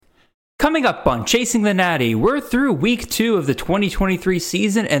Coming up on Chasing the Natty, we're through week 2 of the 2023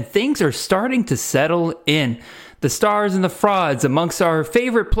 season and things are starting to settle in. The stars and the frauds amongst our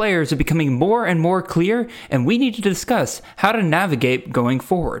favorite players are becoming more and more clear, and we need to discuss how to navigate going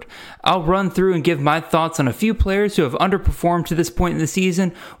forward. I'll run through and give my thoughts on a few players who have underperformed to this point in the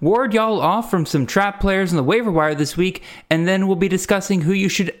season, ward y'all off from some trap players on the waiver wire this week, and then we'll be discussing who you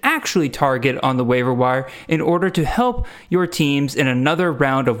should actually target on the waiver wire in order to help your teams in another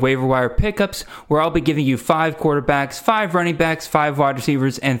round of waiver wire pickups, where I'll be giving you 5 quarterbacks, 5 running backs, 5 wide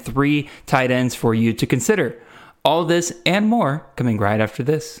receivers, and 3 tight ends for you to consider. All this and more coming right after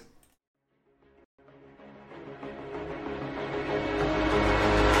this.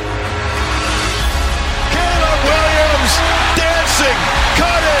 Caleb Williams dancing,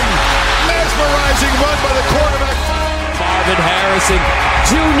 cutting, mesmerizing run by the quarterback. Marvin Harrison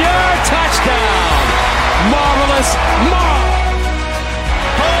Jr. touchdown. Marvelous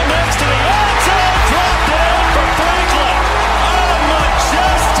Ball next to the end zone, drop down for Franklin. Oh,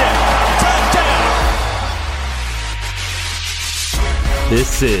 majestic touchdown.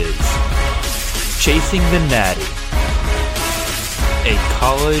 This is Chasing the Natty, a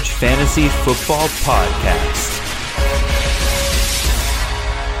college fantasy football podcast.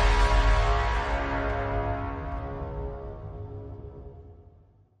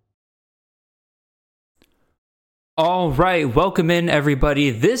 All right, welcome in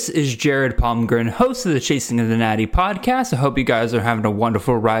everybody. This is Jared Palmgren, host of the Chasing of the Natty podcast. I hope you guys are having a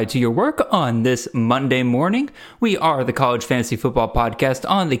wonderful ride to your work on this Monday morning. We are the College Fantasy Football Podcast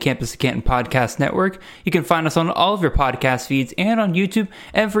on the Campus of Canton Podcast Network. You can find us on all of your podcast feeds and on YouTube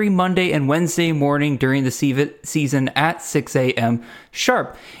every Monday and Wednesday morning during the season at 6 a.m.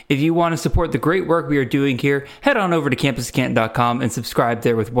 sharp. If you want to support the great work we are doing here, head on over to campuscanton.com and subscribe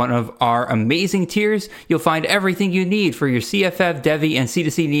there with one of our amazing tiers. You'll find everything you need for your CFF, Devi, and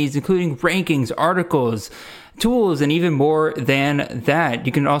C2C needs, including rankings, articles, tools, and even more than that.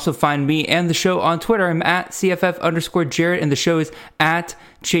 You can also find me and the show on Twitter. I'm at CFF_Jared, and the show is at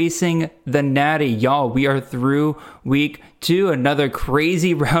Chasing the Natty. Y'all, we are through week 2, another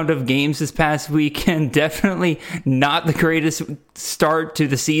crazy round of games this past weekend. Definitely not the greatest start to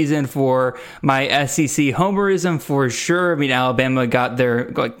the season for my SEC homerism for sure. I mean, Alabama got their,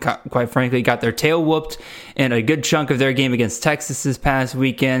 quite frankly, got their tail whooped in a good chunk of their game against Texas this past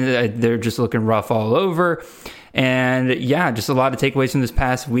weekend. They're just looking rough all over. And yeah, just a lot of takeaways from this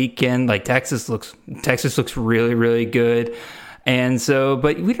past weekend. Like Texas looks really, really good. And so,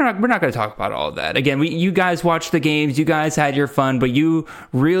 but we're not going to talk about all of that. Again, you guys watched the games, you guys had your fun, but you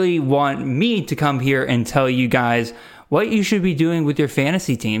really want me to come here and tell you guys what you should be doing with your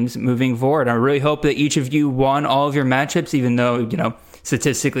fantasy teams moving forward. I really hope that each of you won all of your matchups, even though,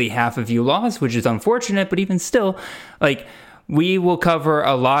 statistically half of you lost, which is unfortunate, but even still, we will cover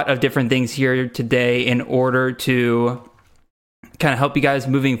a lot of different things here today in order to kind of help you guys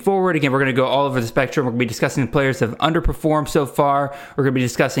moving forward. Again, we're going to go all over the spectrum. We're going to be discussing the players that have underperformed so far. We're going to be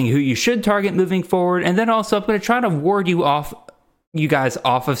discussing who you should target moving forward. And then also I'm going to try to ward you guys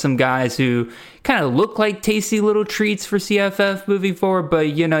off of some guys who kind of look like tasty little treats for CFF moving forward. But,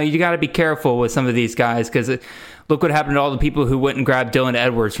 you got to be careful with some of these guys because look what happened to all the people who went and grabbed Dylan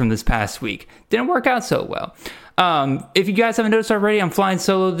Edwards from this past week. Didn't work out so well. If you guys haven't noticed already, I'm flying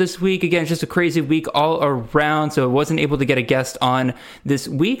solo this week. Again, it's just a crazy week all around, so I wasn't able to get a guest on this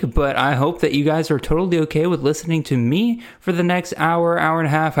week, but I hope that you guys are totally okay with listening to me for the next hour and a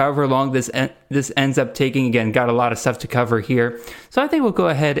half, however long this ends up taking. Again, got a lot of stuff to cover here, so I think we'll go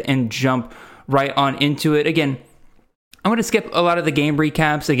ahead and jump right on into it. Again, I'm going to skip a lot of the game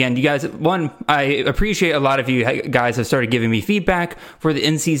recaps. Again, you guys, I appreciate a lot of you guys have started giving me feedback for the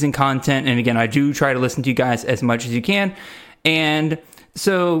in-season content. And again, I do try to listen to you guys as much as you can. And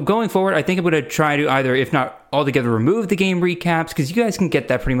so going forward, I think I'm going to try to either, if not altogether, remove the game recaps because you guys can get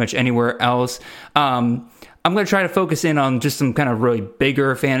that pretty much anywhere else. I'm going to try to focus in on just some kind of really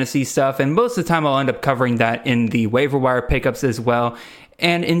bigger fantasy stuff. And most of the time, I'll end up covering that in the waiver wire pickups as well.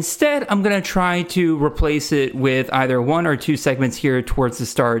 And instead, I'm going to try to replace it with either 1 or 2 segments here towards the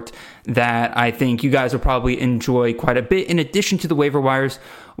start that I think you guys will probably enjoy quite a bit in addition to the waiver wires.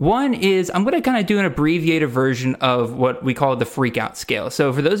 One is I'm going to kind of do an abbreviated version of what we call the freakout scale.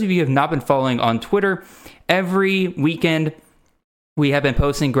 So for those of you who have not been following on Twitter, every weekend we have been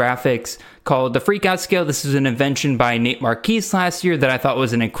posting graphics called the Freakout Scale. This is an invention by Nate Marquise last year that I thought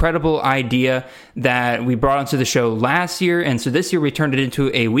was an incredible idea that we brought onto the show last year. And so this year we turned it into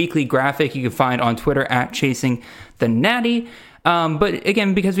a weekly graphic you can find on Twitter at Chasing the Natty. But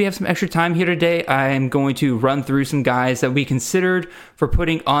again, because we have some extra time here today, I am going to run through some guys that we considered for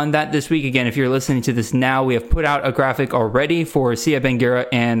putting on that this week. Again, if you're listening to this now, we have put out a graphic already for Sia Bangura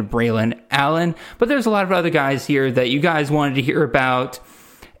and Braylon Allen. But there's a lot of other guys here that you guys wanted to hear about.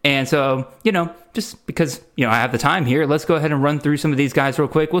 And so, just because, I have the time here, let's go ahead and run through some of these guys real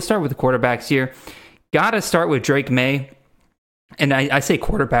quick. We'll start with the quarterbacks here. Got to start with Drake May. And I say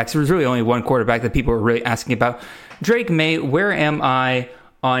quarterbacks. There was really only one quarterback that people were really asking about. Drake May, where am I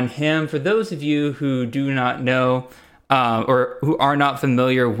on him? For those of you who do not know or who are not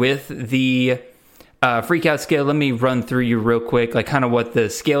familiar with the freakout scale, let me run through you real quick, like kind of what the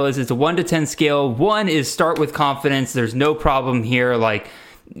scale is. It's a 1 to 10 scale. 1 is start with confidence. There's no problem here. Like,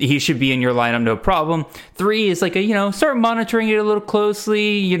 he should be in your lineup, no problem. 3 is like start monitoring it a little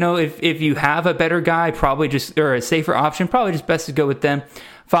closely. If you have a better guy, or a safer option, probably just best to go with them.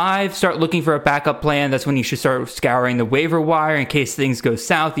 5, start looking for a backup plan. That's when you should start scouring the waiver wire in case things go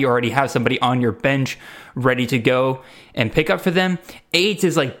south. You already have somebody on your bench ready to go and pick up for them. 8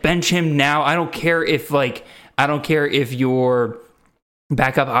 is like bench him now. I don't care if your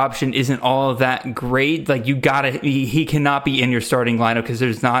backup option isn't all that great. Like, he cannot be in your starting lineup because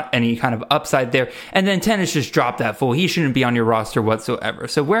there's not any kind of upside there. And then 10 is just drop that fool. He shouldn't be on your roster whatsoever.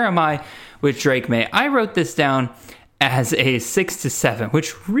 So where am I with Drake May? I wrote this down as a 6 to 7,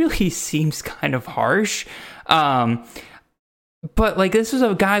 which really seems kind of harsh. But this was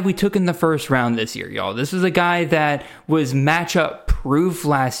a guy we took in the first round this year, y'all. This was a guy that was matchup proof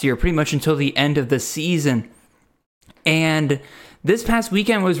last year, pretty much until the end of the season. And this past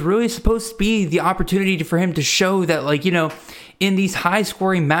weekend was really supposed to be the opportunity for him to show that, in these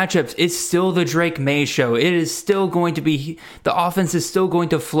high-scoring matchups, it's still the Drake May show. It is still going to be, the offense is still going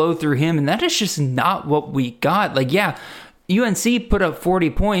to flow through him, and that is just not what we got. UNC put up 40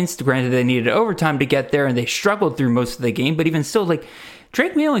 points. Granted, they needed overtime to get there, and they struggled through most of the game, but even still,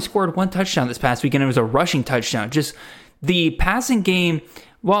 Drake May only scored 1 touchdown this past weekend. It was a rushing touchdown. Just the passing game,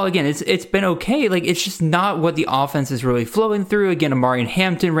 well, again, it's been okay. It's just not what the offense is really flowing through. Again, Amari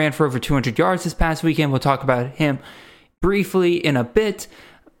Hampton ran for over 200 yards this past weekend. We'll talk about him briefly in a bit.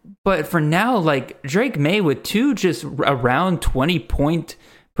 But for now, Drake May with 2 just around 20-point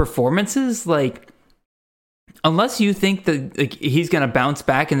performances, unless you think that he's going to bounce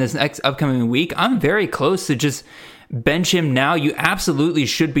back in this next upcoming week, I'm very close to just bench him now. You absolutely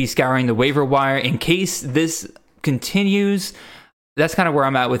should be scouring the waiver wire in case this continues. That's kind of where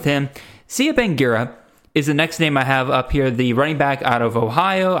I'm at with him. Sia Bangura is the next name I have up here, the running back out of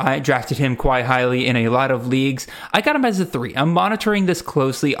Ohio. I drafted him quite highly in a lot of leagues. I got him as a 3. I'm monitoring this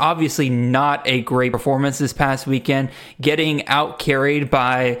closely. Obviously not a great performance this past weekend. Getting out-carried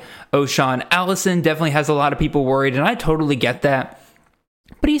by O'Shawn Allison definitely has a lot of people worried, and I totally get that.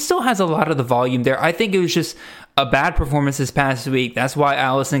 But he still has a lot of the volume there. I think it was just a bad performance this past week. That's why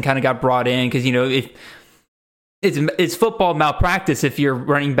Allison kind of got brought in, because, It's football malpractice if your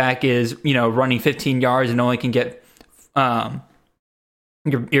running back is, running 15 yards and only can get,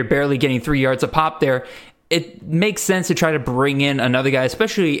 you're barely getting 3 yards a pop there. It makes sense to try to bring in another guy,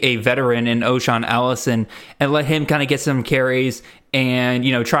 especially a veteran in O'Shawn Allison, and let him kind of get some carries and,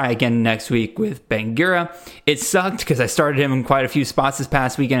 try again next week with Bangura. It sucked because I started him in quite a few spots this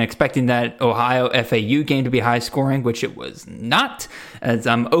past weekend, expecting that Ohio FAU game to be high scoring, which it was not, as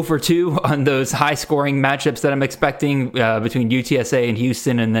I'm 0 for 2 on those high scoring matchups that I'm expecting between UTSA and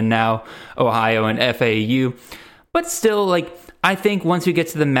Houston, and then now Ohio and FAU. But still, I think once we get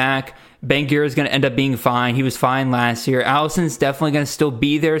to the MAC, Bangura is going to end up being fine. He was fine last year. Allison's definitely going to still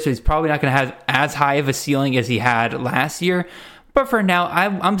be there, so he's probably not going to have as high of a ceiling as he had last year. But for now,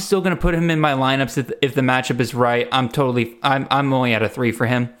 I'm still going to put him in my lineups if the matchup is right. I'm only at a 3 for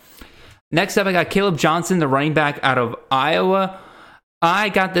him. Next up, I got Caleb Johnson, the running back out of Iowa. I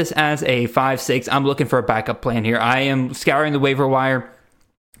got this as a 5-6. I'm looking for a backup plan here. I am scouring the waiver wire.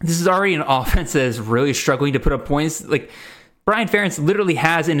 This is already an offense that is really struggling to put up points. Brian Ferentz literally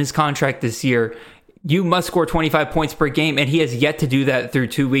has in his contract this year, you must score 25 points per game, and he has yet to do that through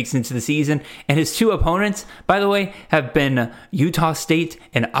 2 weeks into the season. And his 2 opponents, by the way, have been Utah State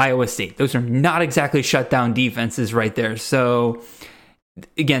and Iowa State. Those are not exactly shutdown defenses right there. So,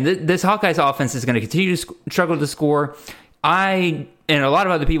 again, this Hawkeyes offense is going to continue to struggle to score. I and a lot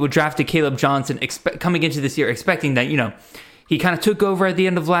of other people drafted Caleb Johnson coming into this year expecting that, he kind of took over at the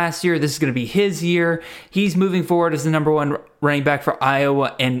end of last year. This is going to be his year. He's moving forward as the number 1 running back for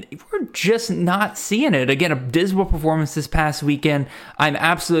Iowa, and we're just not seeing it. Again, a dismal performance this past weekend. I'm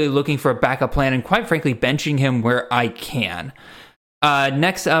absolutely looking for a backup plan, and quite frankly, benching him where I can.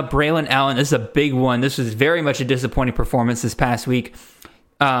 Next up, Braylon Allen. This is a big one. This was very much a disappointing performance this past week,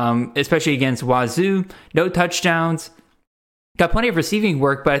 especially against Wazoo. No touchdowns. got plenty of receiving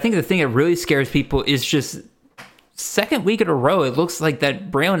work, but I think the thing that really scares people is just second week in a row, it looks like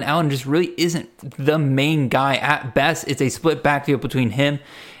that Braylon Allen just really isn't the main guy. At best, it's a split backfield between him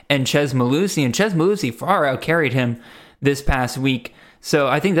and Chez Mellusi, and Chez Mellusi far out carried him this past week. So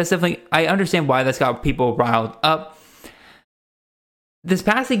I think that's definitely, I understand why that's got people riled up. This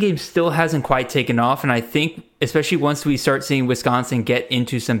passing game still hasn't quite taken off, and I think, especially once we start seeing Wisconsin get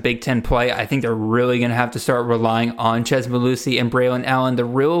into some Big Ten play, I think they're really going to have to start relying on Chez Mellusi and Braylon Allen. The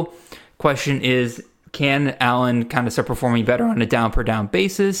real question is, can Allen kind of start performing better on a down-per-down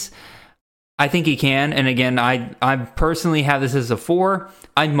basis? I think he can, and again, I personally have this as a 4.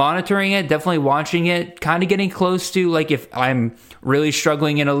 I'm monitoring it, definitely watching it, kind of getting close to, like, if I'm really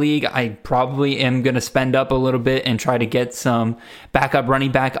struggling in a league, I probably am going to spend up a little bit and try to get some backup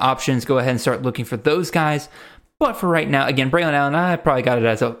running back options, go ahead and start looking for those guys. But for right now, again, Braylon Allen, I probably got it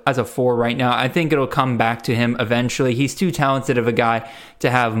as a 4 right now. I think it'll come back to him eventually. He's too talented of a guy to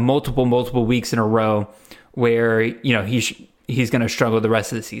have multiple weeks in a row where, you know, he's going to struggle the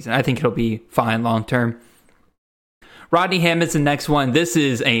rest of the season. I think it'll be fine long term. Rodney Hammond's the next one. This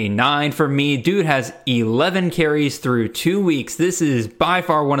is a 9 for me. Dude has 11 carries through 2 weeks. This is by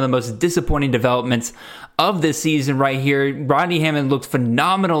far one of the most disappointing developments of this season right here. Rodney Hammond looked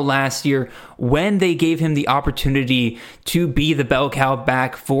phenomenal last year when they gave him the opportunity to be the bell cow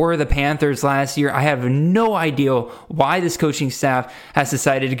back for the Panthers last year. I have no idea why this coaching staff has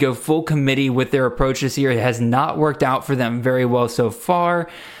decided to go full committee with their approach this year. It has not worked out for them very well so far.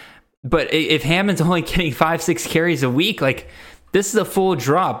 But if Hammond's only getting 5-6 carries a week, like, this is a full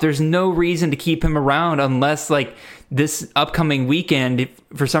drop. There's no reason to keep him around unless, like, this upcoming weekend, if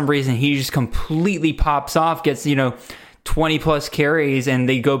for some reason he just completely pops off, gets, 20 plus carries, and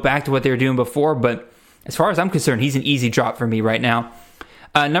they go back to what they were doing before. But as far as I'm concerned, he's an easy drop for me right now.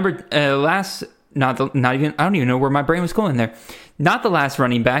 I don't even know where my brain was going there. Not the last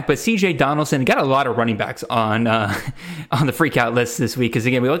running back, but CJ Donaldson. Got a lot of running backs on the freak out list this week, because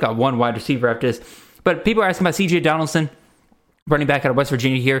again, we only got one wide receiver after this. But people are asking about CJ Donaldson, running back out of West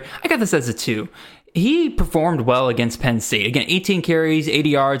Virginia here. I got this as a 2. He performed well against Penn State. Again, 18 carries, 80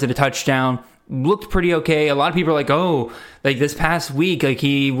 yards, and a touchdown. Looked pretty okay. A lot of people are like, oh, like this past week, like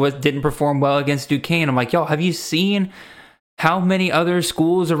he didn't perform well against Duquesne. I'm like, yo, have you seen how many other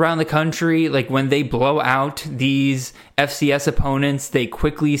schools around the country, like when they blow out these FCS opponents, they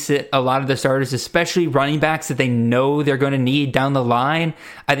quickly sit a lot of the starters, especially running backs that they know they're going to need down the line?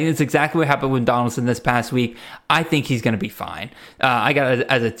 I think that's exactly what happened with Donaldson this past week. I think he's going to be fine. I got it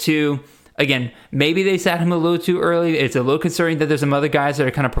as a 2. Again, maybe they sat him a little too early. It's a little concerning that there's some other guys that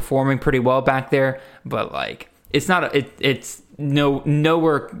are kind of performing pretty well back there, but like it's not. It's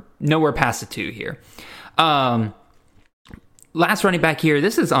nowhere past a 2 here. Last running back here,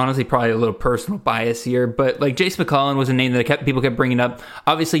 this is honestly probably a little personal bias here, but like Jace McClellan was a name that people kept bringing up.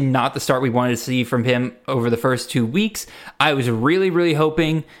 Obviously not the start we wanted to see from him over the first 2 weeks. I was really, really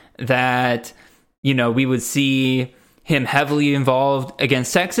hoping that, we would see him heavily involved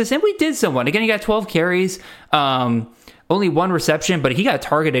against Texas, and we did somewhat. Again, he got 12 carries, only 1 reception, but he got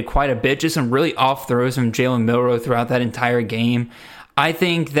targeted quite a bit. Just some really off throws from Jalen Milroe throughout that entire game. I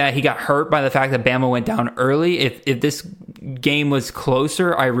think that he got hurt by the fact that Bama went down early. If this game was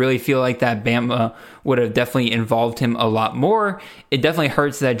closer, I really feel like that Bama would have definitely involved him a lot more. It definitely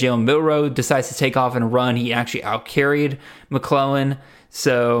hurts that Jalen Milroe decides to take off and run. He actually outcarried McClellan.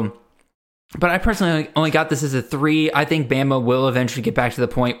 So, but I personally only got this as a 3. I think Bama will eventually get back to the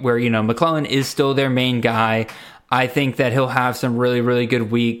point where, McClellan is still their main guy. I think that he'll have some really, really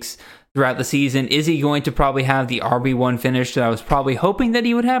good weeks throughout the season. Is he going to probably have the RB1 finish that I was probably hoping that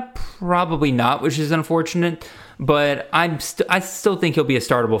he would have? Probably not, which is unfortunate. But I still think he'll be a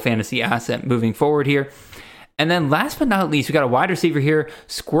startable fantasy asset moving forward here. And then last but not least, we got a wide receiver here,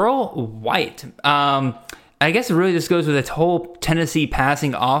 Squirrel White. I guess it really just goes with its whole Tennessee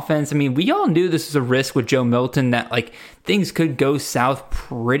passing offense. I mean, we all knew this was a risk with Joe Milton, that like things could go south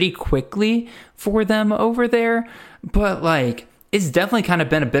pretty quickly for them over there. But like, it's definitely kind of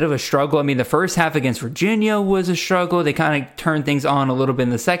been a bit of a struggle. I mean, the first half against Virginia was a struggle. They kind of turned things on a little bit in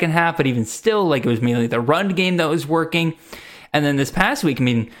the second half, but even still, like, it was mainly the run game that was working. And then this past week, I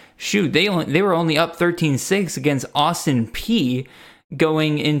mean, shoot, they were only up 13-6 against Austin Peay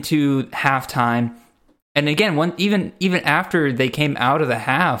going into halftime. And again, even after they came out of the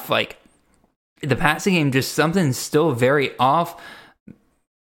half, like, the passing game, just something's still very off.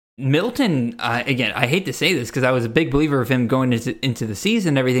 Milton, again, I hate to say this because I was a big believer of him going into the season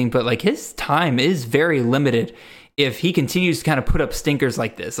and everything, but like his time is very limited if he continues to kind of put up stinkers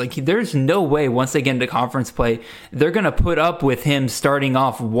like this. Like, there's no way once they get into conference play, they're going to put up with him starting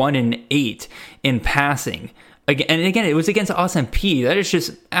off 1-8 in passing Again, it was against Austin P. That is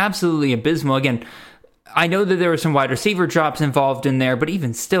just absolutely abysmal. Again, I know that there were some wide receiver drops involved in there, but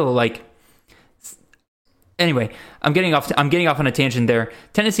even still, like, anyway, I'm getting off on a tangent there.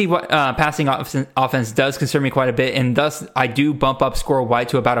 Tennessee passing offense does concern me quite a bit, and thus I do bump up Squirrel White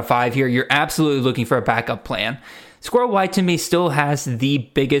to about a 5 here. You're absolutely looking for a backup plan. Squirrel White to me still has the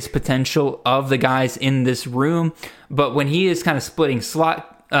biggest potential of the guys in this room, but when he is kind of splitting slot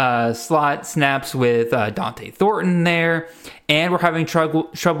snaps with Dante Thornton there, and we're having trouble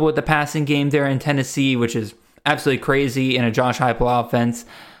with the passing game there in Tennessee, which is absolutely crazy in a Josh Heupel offense.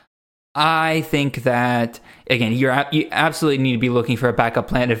 I think that, again, you absolutely need to be looking for a backup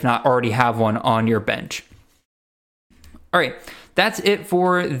plan, if not already have one on your bench. All right, that's it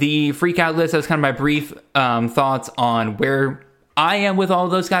for the freak out list. That was kind of my brief thoughts on where I am with all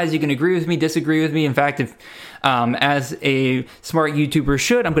those guys. You can agree with me, disagree with me. In fact, if as a smart YouTuber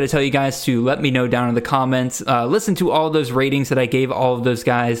should, I'm going to tell you guys to let me know down in the comments. Listen to all those ratings that I gave all of those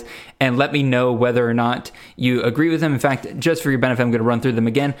guys and let me know whether or not you agree with them. In fact, just for your benefit, I'm going to run through them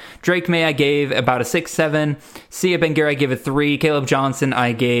again. Drake May, I gave about a 6-7. Sia Ben-Gary, I gave a 3. Caleb Johnson,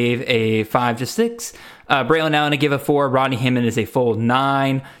 I gave a 5 to 6. Braylon Allen, I give a 4. Rodney Hinman is a full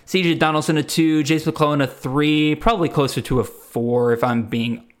 9. CJ Donaldson, a 2. Jace McClellan, a 3. Probably closer to a 4 if I'm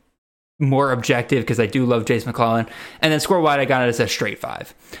being more objective, because I do love Jace McClellan. And then Squirrel White, I got it as a straight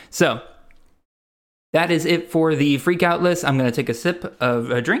 5. So that is it for the freak out list. I'm going to take a sip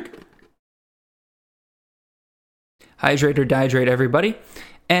of a drink. Hydrate or dehydrate, everybody.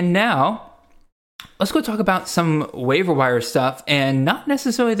 And now let's go talk about some waiver wire stuff, and not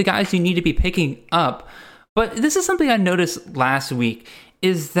necessarily the guys you need to be picking up. But this is something I noticed last week,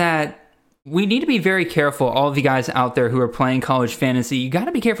 is that we need to be very careful, all of you guys out there who are playing college fantasy. You got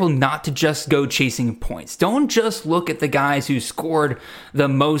to be careful not to just go chasing points. Don't just look at the guys who scored the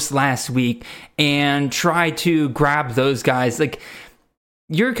most last week and try to grab those guys. Like,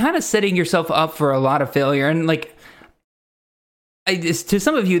 you're kind of setting yourself up for a lot of failure. And like, to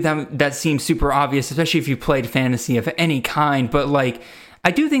some of you that seems super obvious, especially if you played fantasy of any kind. But like,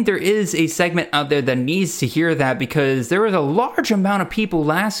 I do think there is a segment out there that needs to hear that, because there was a large amount of people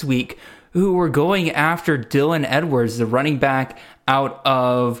last week who were going after Dylan Edwards, the running back out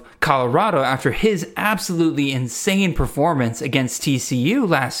of Colorado, after his absolutely insane performance against TCU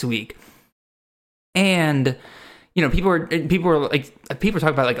last week. And you know, people were talking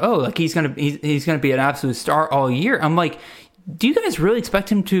about like, oh, like he's gonna be an absolute star all year. I'm like, do you guys really expect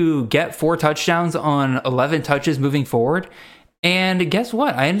him to get 4 touchdowns on 11 touches moving forward? And guess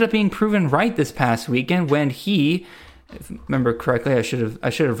what? I ended up being proven right this past weekend when he, if I remember correctly, I should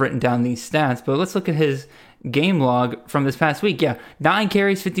have written down these stats, but let's look at his game log from this past week. Yeah, 9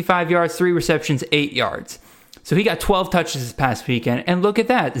 carries, 55 yards, 3 receptions, 8 yards. So he got 12 touches this past weekend, and look at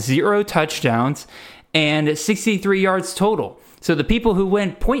that, 0 touchdowns and 63 yards total. So the people who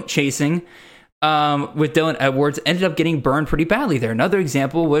went point chasing with Dylan Edwards ended up getting burned pretty badly there. Another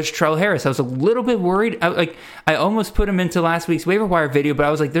example was Trell Harris. I was a little bit worried. I almost put him into last week's waiver wire video, but I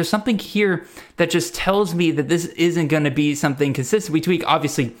was like, there's something here that just tells me that this isn't going to be something consistent week to week.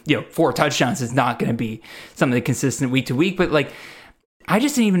 Obviously, 4 touchdowns is not going to be something consistent week to week, but like, I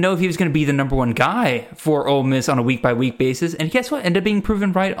just didn't even know if he was going to be the number 1 guy for Ole Miss on a week-by-week basis. And guess what? Ended up being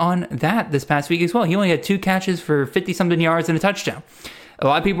proven right on that this past week as well. He only had 2 catches for 50-something yards and a touchdown. A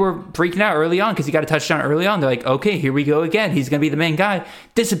lot of people were freaking out early on because he got a touchdown early on. They're like, okay, here we go again. He's going to be the main guy.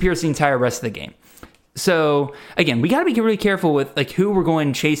 Disappears the entire rest of the game. So, again, we got to be really careful with like who we're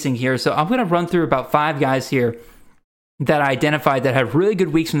going chasing here. So I'm going to run through about 5 guys here that I identified that had really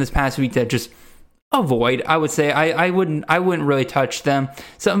good weeks from this past week that just avoid. I would say I wouldn't really touch them.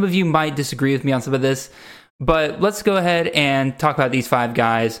 Some of you might disagree with me on some of this, but let's go ahead and talk about these 5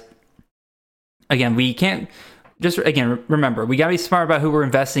 guys. Again, we can't just, again, remember, we got to be smart about who we're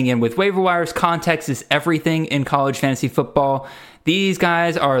investing in. With waiver wires, context is everything in college fantasy football. These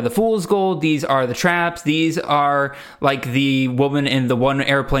guys are the fool's gold. These are the traps. These are like the woman in the one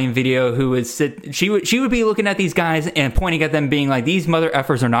airplane video who would sit. She would be looking at these guys and pointing at them, being like, "These mother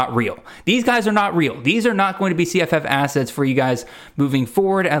effers are not real. These guys are not real. These are not going to be CFF assets for you guys moving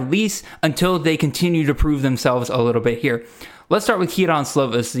forward, at least until they continue to prove themselves a little bit here." Let's start with Keaton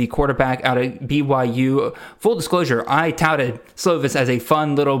Slovis, the quarterback out of BYU. Full disclosure, I touted Slovis as a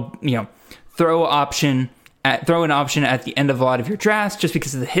fun little, throw an option at the end of a lot of your drafts, just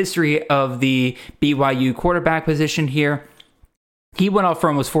because of the history of the BYU quarterback position here. He went off for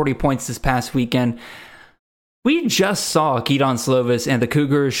almost 40 points this past weekend. We just saw Keaton Slovis and the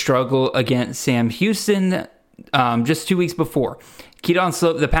Cougars struggle against Sam Houston just 2 weeks before. Keaton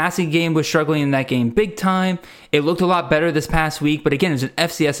Slovis, the passing game was struggling in that game big time. It looked a lot better this past week, but again, it's an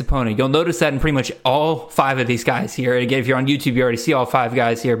FCS opponent. You'll notice that in pretty much all 5 of these guys here. And again, if you're on YouTube, you already see all 5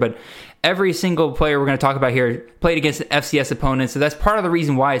 guys here, but every single player we're going to talk about here played against an FCS opponent. So that's part of the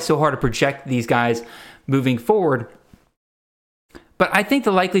reason why it's so hard to project these guys moving forward. But I think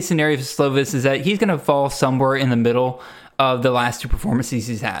the likely scenario for Slovis is that he's going to fall somewhere in the middle of the last 2 performances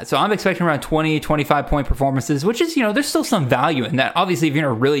he's had. So I'm expecting around 20, 25 point performances, which is, there's still some value in that. Obviously, if you're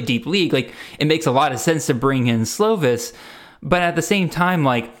in a really deep league, like, it makes a lot of sense to bring in Slovis. But at the same time,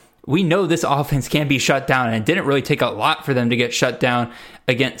 like, we know this offense can be shut down, and it didn't really take a lot for them to get shut down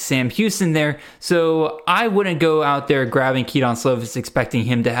against Sam Houston there. So I wouldn't go out there grabbing Keaton Slovis expecting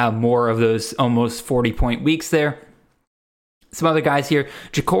him to have more of those almost 40-point weeks there. Some other guys here,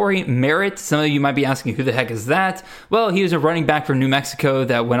 Ja'Cory Merritt. Some of you might be asking, who the heck is that? Well, he was a running back from New Mexico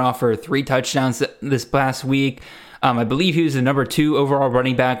that went off for 3 touchdowns this past week. I believe he was the number 2 overall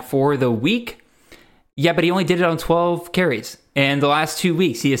running back for the week. Yeah, but he only did it on 12 carries. And the last 2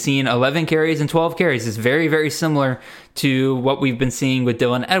 weeks, he has seen 11 carries and 12 carries. It's very, very similar to what we've been seeing with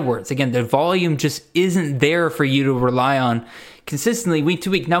Dylan Edwards. Again, the volume just isn't there for you to rely on consistently week to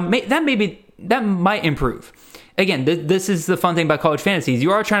week. Now, that might improve. Again, this is the fun thing about college fantasies.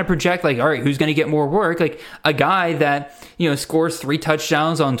 You are trying to project, like, all right, who's going to get more work? Like, a guy that, scores 3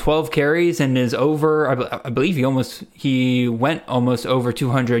 touchdowns on 12 carries and is over, I believe he went almost over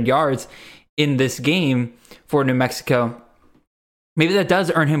 200 yards in this game for New Mexico. Maybe that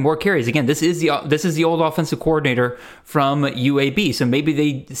does earn him more carries. Again, this is the old offensive coordinator from UAB. So maybe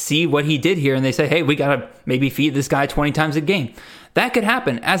they see what he did here and they say, hey, we got to maybe feed this guy 20 times a game. That could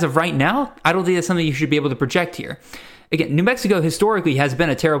happen. As of right now, I don't think that's something you should be able to project here. Again, New Mexico historically has been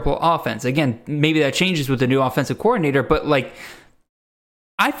a terrible offense. Again, maybe that changes with the new offensive coordinator, but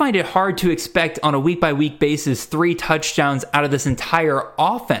I find it hard to expect on a week-by-week basis 3 touchdowns out of this entire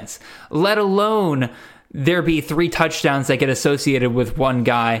offense, let alone there be 3 touchdowns that get associated with one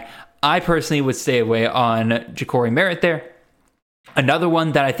guy. I personally would stay away on Ja'Cory Merritt there. Another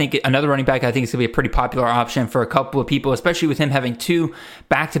running back I think is going to be a pretty popular option for a couple of people, especially with him having 2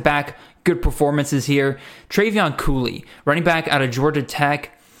 back-to-back good performances here. Travion Cooley, running back out of Georgia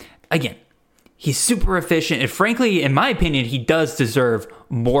Tech. Again, he's super efficient, and frankly, in my opinion, he does deserve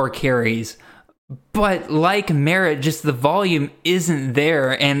more carries. But like Merritt, just the volume isn't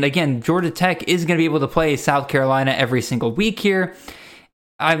there. And again, Georgia Tech is going to be able to play South Carolina every single week here.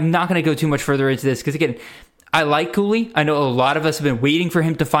 I'm not going to go too much further into this because, again, I like Cooley. I know a lot of us have been waiting for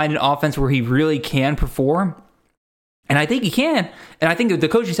him to find an offense where he really can perform. And I think he can. And I think the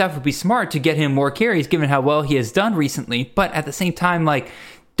coaching staff would be smart to get him more carries given how well he has done recently. But at the same time,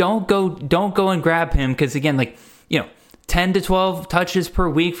 don't go and grab him because, again, 10 to 12 touches per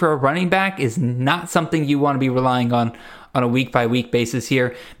week for a running back is not something you want to be relying on a week-by-week basis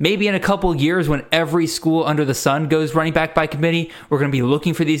here. Maybe in a couple years when every school under the sun goes running back by committee, we're going to be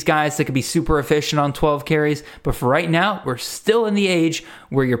looking for these guys that could be super efficient on 12 carries. But for right now, we're still in the age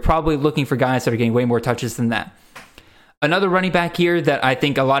where you're probably looking for guys that are getting way more touches than that. Another running back here that I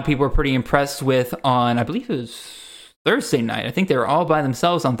think a lot of people are pretty impressed with on, I believe it was Thursday night. I think they were all by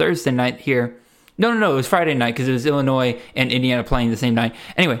themselves on Thursday night here. No, it was Friday night because it was Illinois and Indiana playing the same night.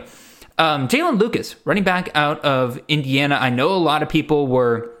 Anyway, Jalen Lucas, running back out of Indiana. I know a lot of people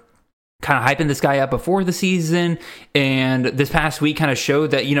were kind of hyping this guy up before the season, and this past week kind of showed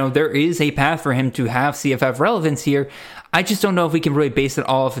that, there is a path for him to have CFF relevance here. I just don't know if we can really base it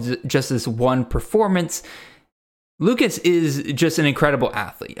all off of just this one performance. Lucas is just an incredible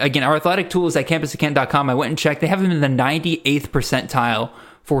athlete. Again, our athletic tools at campusofkent.com, I went and checked. They have him in the 98th percentile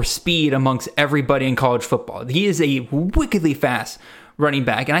for speed amongst everybody in college football. He is a wickedly fast running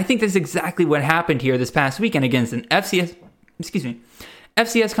back, and I think that's exactly what happened here this past weekend against an FCS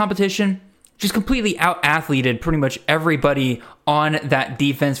competition. Just completely out-athleted pretty much everybody on that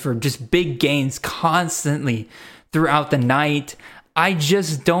defense for just big gains constantly throughout the night. I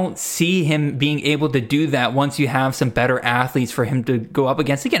just don't see him being able to do that once you have some better athletes for him to go up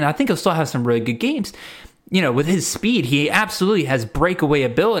against. Again, I think he'll still have some really good games. With his speed, he absolutely has breakaway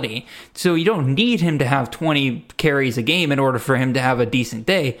ability. So you don't need him to have 20 carries a game in order for him to have a decent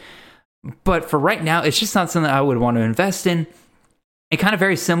day. But for right now, it's just not something I would want to invest in. And kind of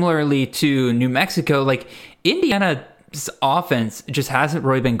very similarly to New Mexico, Indiana's offense just hasn't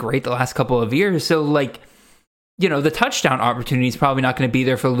really been great the last couple of years. So the touchdown opportunity is probably not going to be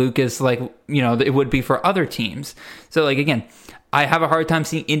there for Lucas it would be for other teams. So again, I have a hard time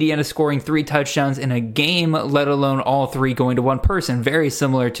seeing Indiana scoring 3 touchdowns in a game, let alone all 3 going to one person. Very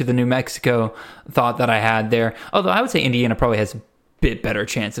similar to the New Mexico thought that I had there. Although I would say Indiana probably has a bit better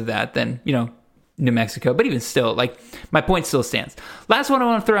chance of that than, New Mexico. But even still, like, my point still stands. Last one I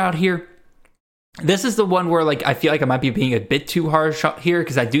want to throw out here. This is the one where, like, I feel like I might be being a bit too harsh here,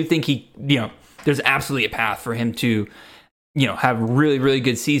 because I do think he, there's absolutely a path for him to, have a really, really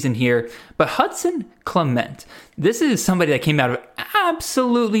good season here. But Hudson Clement, this is somebody that came out of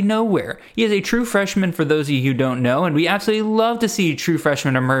absolutely nowhere. He is a true freshman, for those of you who don't know, and we absolutely love to see true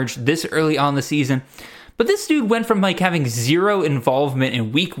freshmen emerge this early on the season. But this dude went from, like, having zero involvement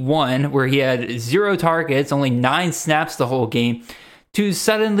in week 1, where he had 0 targets, only 9 snaps the whole game, to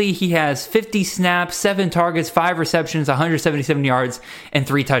suddenly he has 50 snaps, 7 targets, 5 receptions, 177 yards, and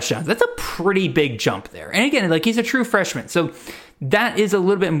 3 touchdowns. That's a pretty big jump there. And again, like, he's a true freshman, so that is a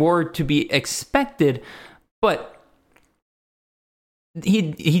little bit more to be expected, but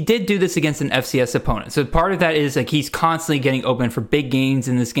he did do this against an FCS opponent. So part of that is, like, he's constantly getting open for big gains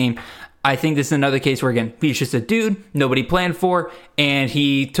in this game. I think this is another case where, again, he's just a dude nobody planned for, and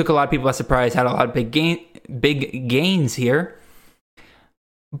he took a lot of people by surprise, had a lot of big gains here.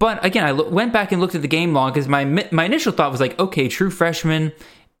 But again, I went back and looked at the game log, because my initial thought was like, okay, true freshman,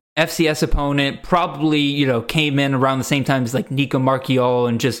 FCS opponent, probably, came in around the same time as, like, Nico Marchiol,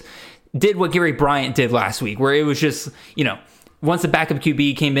 and just did what Gary Bryant did last week, where it was just, once the backup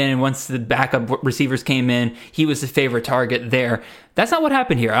QB came in and once the backup receivers came in, he was the favorite target there. That's not what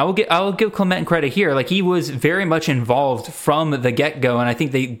happened here. I'll give Clement credit here. Like, he was very much involved from the get-go, and I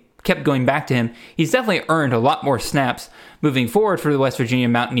think they kept going back to him. He's definitely earned a lot more snaps moving forward for the West Virginia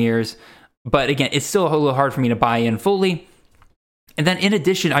Mountaineers. But again, it's still a little hard for me to buy in fully. And then in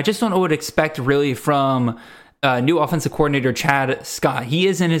addition, I just don't know what to expect really from new offensive coordinator Chad Scott. He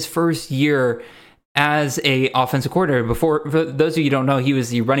is in his first year as a offensive coordinator. For those of you who don't know, he was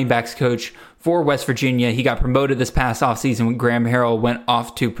the running backs coach for West Virginia. He got promoted this past offseason when Graham Harrell went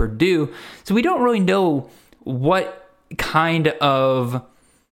off to Purdue. So we don't really know what kind of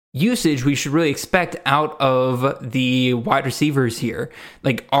usage we should really expect out of the wide receivers here.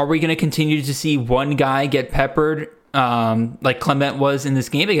 Like, are we going to continue to see one guy get peppered like Clement was in this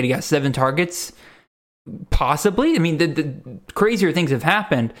game? He got 7 targets, possibly. I mean, the crazier things have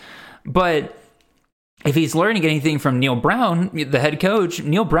happened, but if he's learning anything from Neil Brown, the head coach,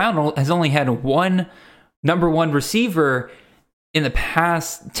 Neil Brown has only had one number 1 receiver in the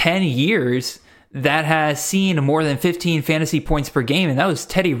past 10 years that has seen more than 15 fantasy points per game, and that was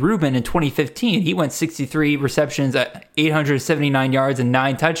Teddy Rubin in 2015. He went 63 receptions at 879 yards and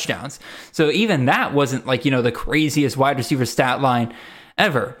 9 touchdowns. So even that wasn't, like, the craziest wide receiver stat line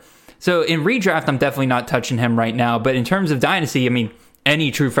ever. So in redraft, I'm definitely not touching him right now. But in terms of dynasty, I mean,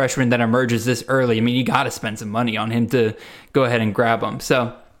 any true freshman that emerges this early, I mean, you got to spend some money on him to go ahead and grab him.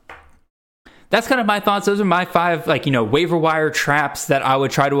 So that's kind of my thoughts. Those are my 5, waiver wire traps that I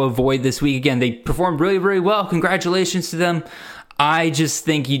would try to avoid this week. Again, they performed really, really well. Congratulations to them. I just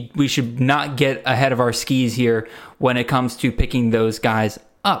think we should not get ahead of our skis here when it comes to picking those guys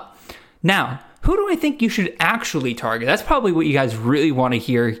up. Now, who do I think you should actually target? That's probably what you guys really want to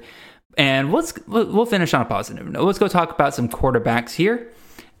hear. And we'll finish on a positive note. Let's go talk about some quarterbacks here.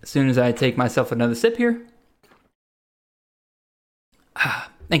 As soon as I take myself another sip here.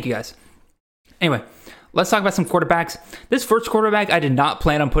 Thank you, guys. Anyway, let's talk about some quarterbacks. This first quarterback I did not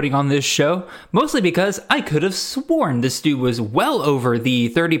plan on putting on this show, mostly because I could have sworn this dude was well over the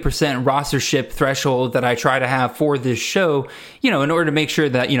 30% rostership threshold that I try to have for this show, in order to make sure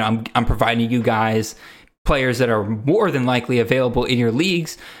that, I'm providing you guys players that are more than likely available in your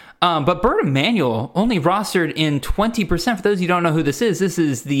leagues. But Bert Emanuel only rostered in 20%. For those of you who don't know who this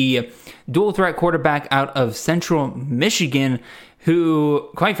is the dual threat quarterback out of Central Michigan, who,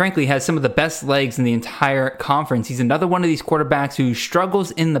 quite frankly, has some of the best legs in the entire conference. He's another one of these quarterbacks who struggles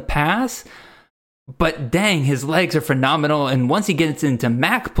in the pass, but dang, his legs are phenomenal. And once he gets into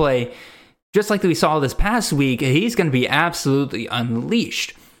MAC play, just like we saw this past week, he's going to be absolutely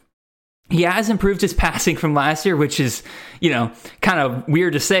unleashed. He has improved his passing from last year, which is, kind of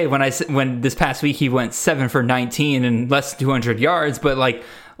weird to say when this past week he went 7 for 19 and less than 200 yards. But like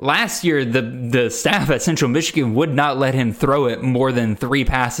last year, the staff at Central Michigan would not let him throw it more than 3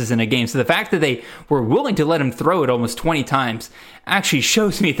 passes in a game. So the fact that they were willing to let him throw it almost 20 times actually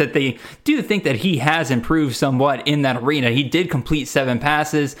shows me that they do think that he has improved somewhat in that arena. He did complete 7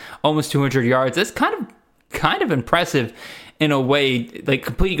 passes, almost 200 yards. That's kind of impressive. In a way, like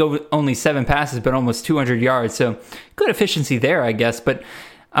completely only 7 passes, but almost 200 yards. So good efficiency there, I guess, but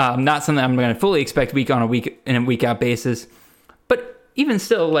not something I'm going to fully expect week on a week out basis. But even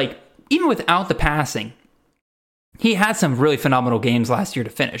still, even without the passing, he had some really phenomenal games last year to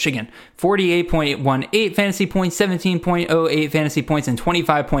finish. Again, 48.18 fantasy points, 17.08 fantasy points, and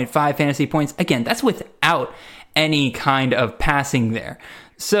 25.5 fantasy points. Again, that's without any kind of passing there.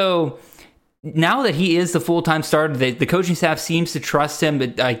 So now that he is the full-time starter, the coaching staff seems to trust him.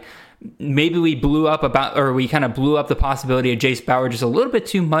 But maybe we kind of blew up the possibility of Jace Bauer just a little bit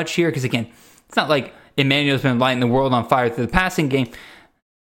too much here. Because again, it's not like Emmanuel's been lighting the world on fire through the passing game.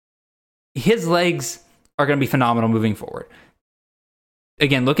 His legs are going to be phenomenal moving forward.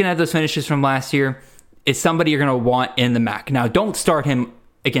 Again, looking at those finishes from last year, it's somebody you're going to want in the MAC. Now, don't start him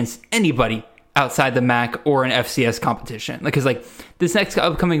against anybody outside the MAC or an FCS competition. Because this next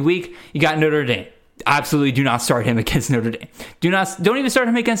upcoming week, you got Notre Dame. Absolutely do not start him against Notre Dame. Don't even start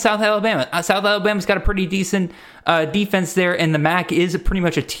him against South Alabama. South Alabama's got a pretty decent defense there, and the MAC is pretty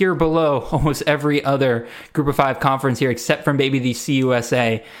much a tier below almost every other Group of 5 conference here, except for maybe the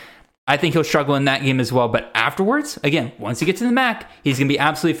CUSA. I think he'll struggle in that game as well. But afterwards, again, once he gets to the MAC, he's going to be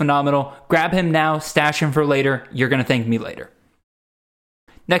absolutely phenomenal. Grab him now, stash him for later. You're going to thank me later.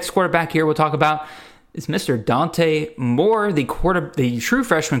 Next quarterback here we'll talk about is Mr. Dante Moore, the true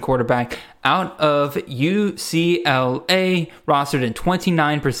freshman quarterback out of UCLA, rostered in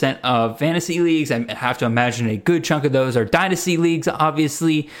 29% of fantasy leagues. I have to imagine a good chunk of those are dynasty leagues,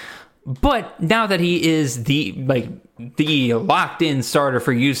 obviously. But now that he is the locked-in starter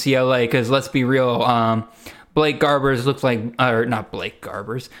for UCLA, because let's be real, Blake Garbers looked like, or not Blake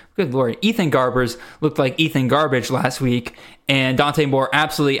Garbers, good lord, Ethan Garbers looked like Ethan Garbage last week, and Dante Moore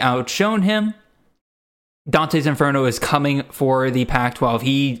absolutely outshone him. Dante's Inferno is coming for the Pac-12.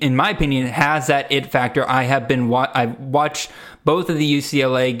 He, in my opinion, has that it factor. I've watched both of the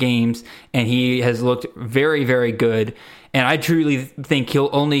UCLA games, and he has looked very, very good, and I truly think he'll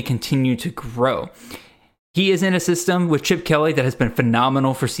only continue to grow. He is in a system with Chip Kelly that has been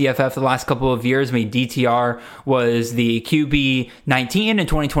phenomenal for CFF the last couple of years. I mean, DTR was the QB 19 in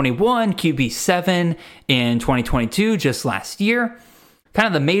 2021, QB 7 in 2022, just last year. Kind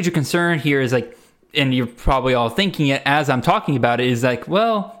of the major concern here is and you're probably all thinking it as I'm talking about it, is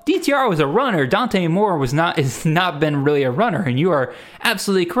well, DTR was a runner. Dante Moore has not been really a runner, and you are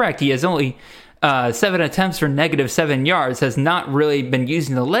absolutely correct. He has only 7 attempts for -7 yards, has not really been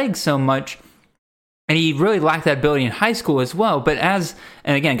using the legs so much. And he really lacked that ability in high school as well. But and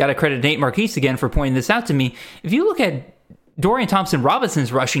again, got to credit Nate Marquise again for pointing this out to me. If you look at Dorian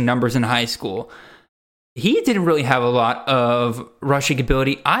Thompson-Robinson's rushing numbers in high school, he didn't really have a lot of rushing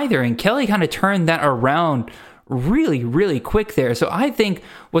ability either. And Kelly kind of turned that around really, really quick there. So I think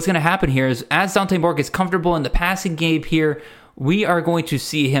what's going to happen here is as Dante Moore gets comfortable in the passing game here, we are going to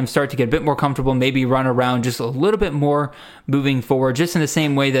see him start to get a bit more comfortable, maybe run around just a little bit more moving forward, just in the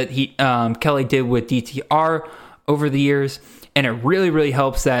same way that Kelly did with DTR over the years. And it really, really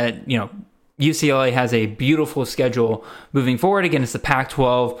helps that, UCLA has a beautiful schedule moving forward. Again, it's the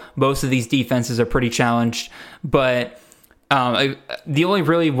Pac-12. Most of these defenses are pretty challenged. But the only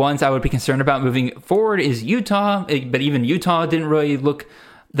really ones I would be concerned about moving forward is Utah. But even Utah didn't really look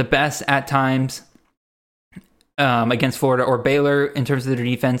the best at times against Florida or Baylor in terms of their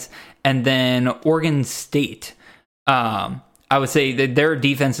defense. And then Oregon State. I would say that their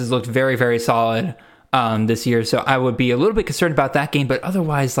defenses looked very, very solid this year. So I would be a little bit concerned about that game. But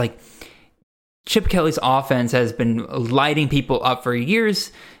otherwise, Chip Kelly's offense has been lighting people up for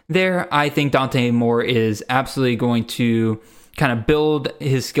years there. I think Dante Moore is absolutely going to kind of build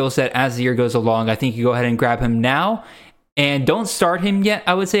his skill set as the year goes along. I think you go ahead and grab him now and don't start him yet.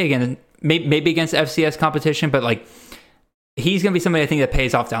 I would say, again, maybe against FCS competition, but he's going to be somebody I think that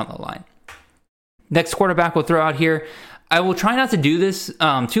pays off down the line. Next quarterback we'll throw out here. I will try not to do this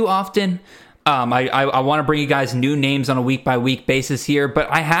too often. I want to bring you guys new names on a week-by-week basis here, but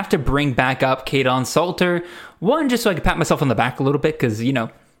I have to bring back up Kaidon Salter. One, just so I can pat myself on the back a little bit, because,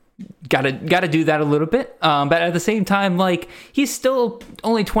 gotta do that a little bit. But at the same time, he's still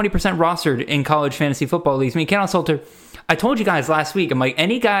only 20% rostered in college fantasy football leagues. I mean, Kaidon Salter, I told you guys last week, I'm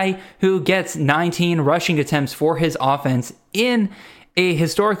any guy who gets 19 rushing attempts for his offense in a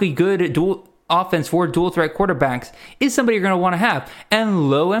historically good offense for dual threat quarterbacks is somebody you're going to want to have. And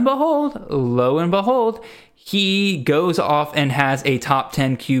lo and behold, he goes off and has a top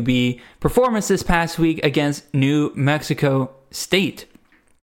 10 QB performance this past week against New Mexico State.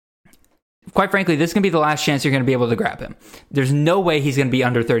 Quite frankly, this is going to be the last chance you're going to be able to grab him. There's no way he's going to be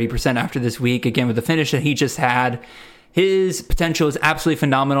under 30% after this week. Again, with the finish that he just had, his potential is absolutely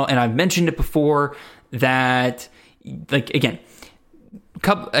phenomenal. And I've mentioned it before that,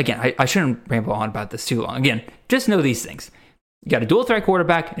 I shouldn't ramble on about this too long. Again, just know these things. You got a dual threat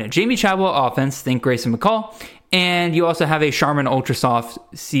quarterback and a Jamie Chadwell offense, think Grayson McCall, and you also have a Charmin Ultrasoft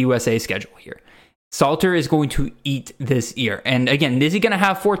CUSA schedule here. Salter is going to eat this year. And again, is he going to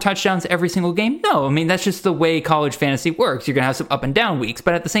have 4 touchdowns every single game? No. I mean, that's just the way college fantasy works. You're going to have some up and down weeks.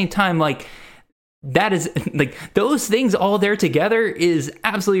 But at the same time, that is like those things all there together is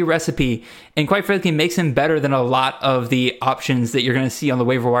absolutely a recipe, and quite frankly makes him better than a lot of the options that you're going to see on the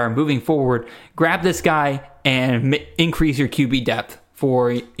waiver wire moving forward. Grab this guy and increase your QB depth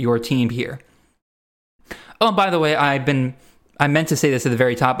for your team here. Oh, and by the way, I meant to say this at the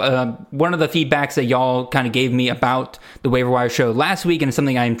very top. One of the feedbacks that y'all kind of gave me about the waiver wire show last week, and it's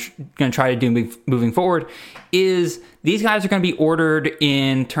something I'm going to try to do moving forward, is these guys are going to be ordered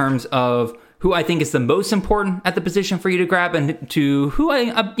in terms of who I think is the most important at the position for you to grab, and to who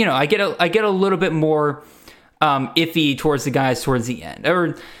I get a little bit more iffy towards the guys towards the end,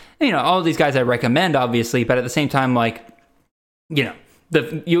 or all of these guys I recommend, obviously, but at the same time,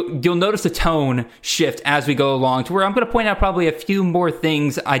 you'll notice the tone shift as we go along, to where I'm going to point out probably a few more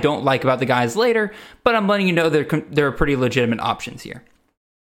things I don't like about the guys later, but I'm letting you know there are pretty legitimate options here.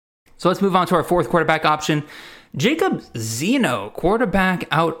 So let's move on to our fourth quarterback option. Jacob Zeno, quarterback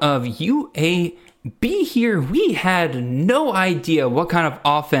out of UAB here. We had no idea what kind of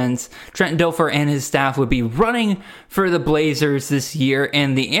offense Trent Dilfer and his staff would be running for the Blazers this year,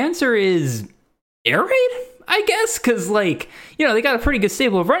 and the answer is air raid, I guess, because they got a pretty good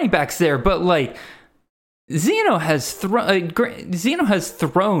stable of running backs there, but Zeno has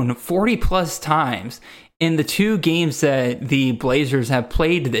thrown 40 plus times in the 2 games that the Blazers have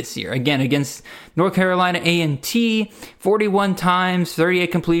played this year. Again, against North Carolina A&T, 41 times, 38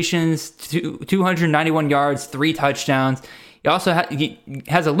 completions, 291 yards, 3 touchdowns. He also he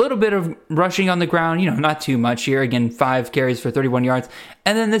has a little bit of rushing on the ground, not too much here. Again, 5 carries for 31 yards.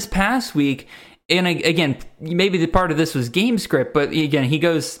 And then this past week, and again, maybe the part of this was game script, but again, he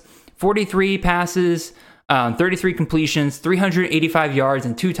goes 43 passes, 33 completions, 385 yards,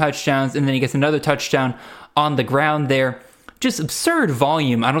 and 2 touchdowns, and then he gets another touchdown on the ground there. Just absurd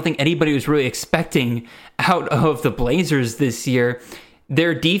volume. I don't think anybody was really expecting out of the Blazers this year.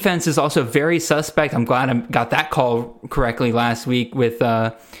 Their defense is also very suspect. I'm glad I got that call correctly last week with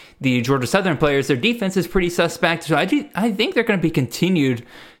the Georgia Southern players. Their defense is pretty suspect, so I think they're going to be continued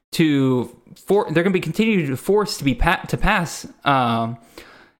to forced to pass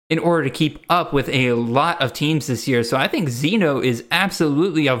in order to keep up with a lot of teams this year. So I think Zeno is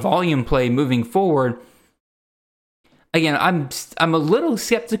absolutely a volume play moving forward. Again, I'm a little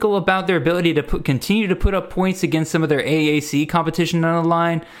skeptical about their ability to continue to put up points against some of their AAC competition on the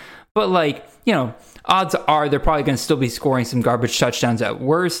line, but odds are they're probably going to still be scoring some garbage touchdowns at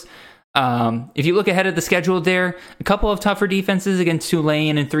worst. If you look ahead at the schedule there, a couple of tougher defenses against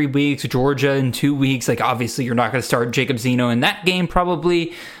Tulane in 3 weeks, Georgia in 2 weeks. Obviously you're not going to start Jacob Zeno in that game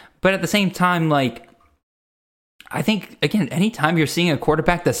probably, but at the same time, I think, again, anytime you're seeing a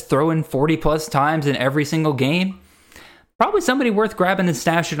quarterback that's throwing 40 plus times in every single game, probably somebody worth grabbing and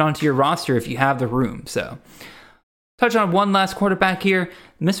stashing onto your roster if you have the room. So touch on one last quarterback here,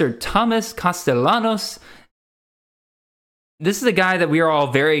 Mr. Thomas Castellanos. This is a guy that we are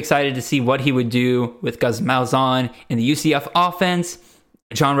all very excited to see what he would do with Gus Malzahn in the UCF offense.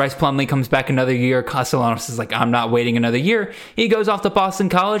 John Rice Plumlee comes back another year. Castellanos is I'm not waiting another year. He goes off to Boston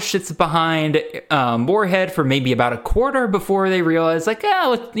College, sits behind Moorhead for maybe about a quarter before they realize,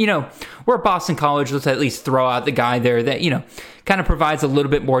 we're at Boston College. Let's at least throw out the guy there that, kind of provides a little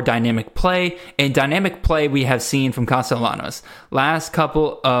bit more dynamic play. And dynamic play we have seen from Castellanos. Last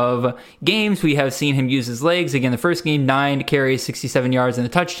couple of games, we have seen him use his legs. Again, the first game, 9 carries, 67 yards, and a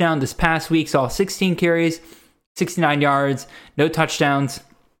touchdown. This past week saw 16 carries, 69 yards, no touchdowns.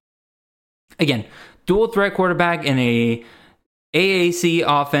 Again, dual threat quarterback in a AAC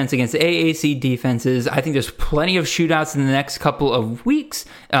offense against AAC defenses. I think there's plenty of shootouts in the next couple of weeks,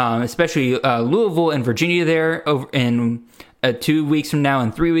 especially Louisville and Virginia there over in 2 weeks from now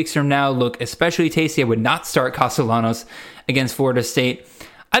and 3 weeks from now look especially tasty. I would not start Castellanos against Florida State.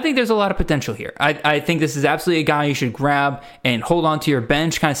 I think there's a lot of potential here. I think this is absolutely a guy you should grab and hold on to your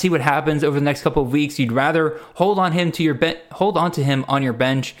bench, kind of see what happens over the next couple of weeks. You'd rather hold on to him on your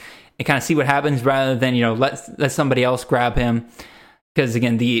bench and kind of see what happens rather than let somebody else grab him. Because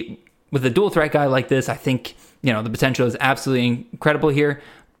again, with a dual threat guy like this, I think the potential is absolutely incredible here.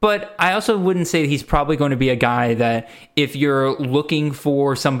 But I also wouldn't say he's probably going to be a guy that if you're looking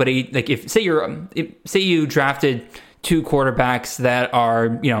for somebody, say you drafted 2 quarterbacks that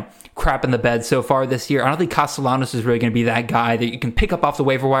are, crap in the bed so far this year, I don't think Castellanos is really going to be that guy that you can pick up off the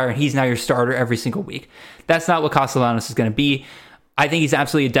waiver wire and he's now your starter every single week. That's not what Castellanos is going to be. I think he's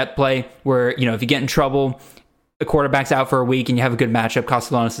absolutely a depth play where, if you get in trouble, the quarterback's out for a week and you have a good matchup,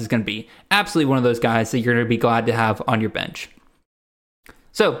 Castellanos is going to be absolutely one of those guys that you're going to be glad to have on your bench.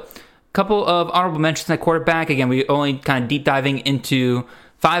 So, a couple of honorable mentions at quarterback. Again, we only kind of deep diving into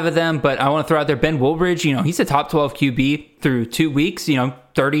 5 of them, but I want to throw out there Ben Woolridge. He's a top 12 QB through 2 weeks,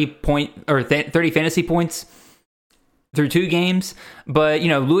 30 fantasy points through 2 games. But,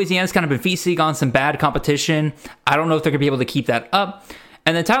 Louisiana's kind of been feasting on some bad competition. I don't know if they're going to be able to keep that up.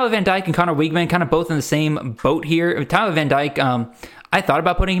 And then Tyler Van Dyke and Connor Wigman kind of both in the same boat here. Tyler Van Dyke, I thought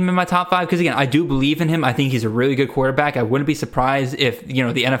about putting him in my top 5 because, again, I do believe in him. I think he's a really good quarterback. I wouldn't be surprised if, the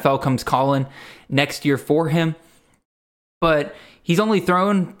NFL comes calling next year for him. But he's only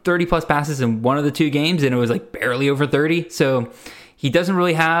thrown 30-plus passes in one of the 2 games, and it was like barely over 30. So he doesn't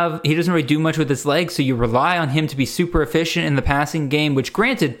really do much with his legs, so you rely on him to be super efficient in the passing game, which,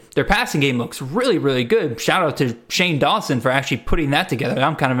 granted, their passing game looks really, really good. Shout out to Shane Dawson for actually putting that together.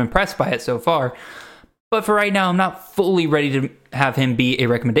 I'm kind of impressed by it so far. But for right now, I'm not fully ready to have him be a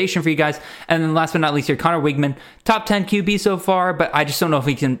recommendation for you guys. And then last but not least here, Connor Wigman, top 10 QB so far, but I just don't know if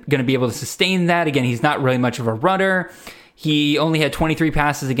he's going to be able to sustain that. Again, he's not really much of a runner. He only had 23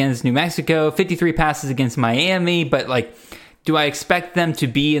 passes against New Mexico, 53 passes against Miami, but do I expect them to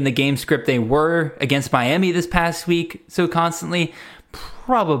be in the game script they were against Miami this past week so constantly?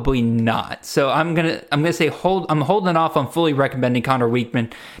 Probably not. So I'm gonna say I'm holding off on fully recommending Connor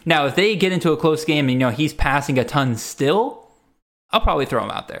Wigman. Now, if they get into a close game and he's passing a ton still, I'll probably throw him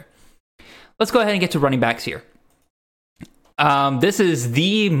out there. Let's go ahead and get to running backs here. This is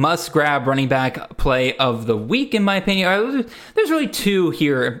the must-grab running back play of the week, in my opinion. There's really 2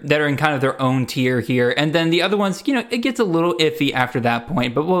 here that are in kind of their own tier here. And then the other ones, it gets a little iffy after that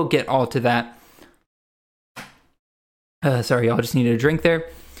point, but we'll get all to that. Sorry, y'all, just needed a drink there.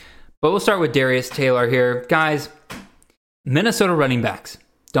 But we'll start with Darius Taylor here. Guys, Minnesota running backs.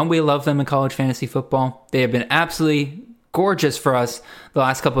 Don't we love them in college fantasy football? They have been absolutely gorgeous for us the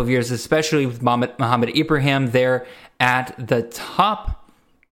last couple of years, especially with Muhammad Ibrahim there at the top.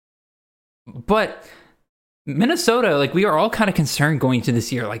 But Minnesota, we are all kind of concerned going into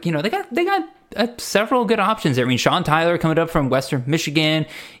this year. They got several good options there. I mean, Sean Tyler coming up from Western Michigan.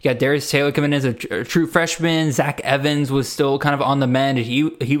 You got Darius Taylor coming in as a true freshman. Zach Evans was still kind of on the mend.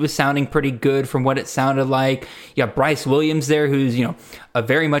 He was sounding pretty good from what it sounded like. You got Bryce Williams there, who's, a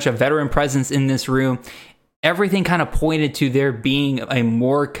very much a veteran presence in this room. Everything kind of pointed to there being a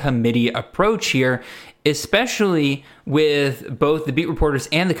more committee approach here, especially with both the beat reporters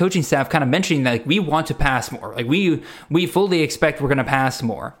and the coaching staff kind of mentioning that we want to pass more. We fully expect we're going to pass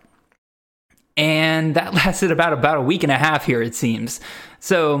more. And that lasted about a week and a half here, it seems.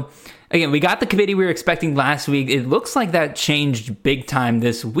 So, again, we got the committee we were expecting last week. It looks like that changed big time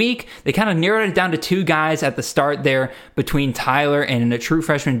this week. They kind of narrowed it down to 2 guys at the start there between Tyler and a true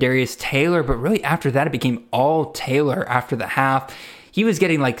freshman, Darius Taylor. But really after that, it became all Taylor after the half. He was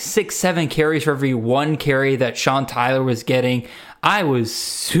getting 6-7 carries for every 1 carry that Sean Tyler was getting. I was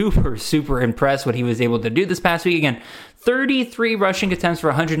super, super impressed what he was able to do this past week. Again, 33 rushing attempts for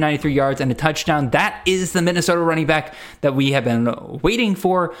 193 yards and a touchdown. That is the Minnesota running back that we have been waiting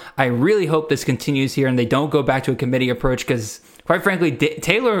for. I really hope this continues here and they don't go back to a committee approach because, quite frankly,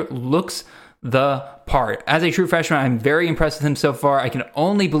 Taylor looks the part. As a true freshman, I'm very impressed with him so far. I can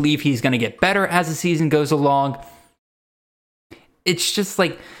only believe he's going to get better as the season goes along. It's just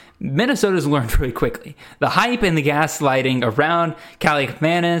Minnesota's learned really quickly. The hype and the gaslighting around Callie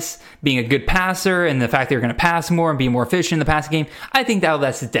McManus being a good passer and the fact they're going to pass more and be more efficient in the passing game, I think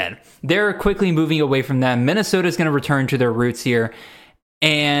that's dead. They're quickly moving away from that. Minnesota's going to return to their roots here.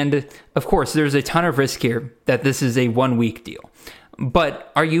 And, of course, there's a ton of risk here that this is a 1-week deal.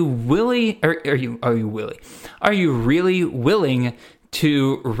 But are you really willing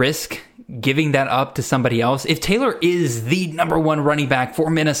to risk giving that up to somebody else? If Taylor is the number 1 running back for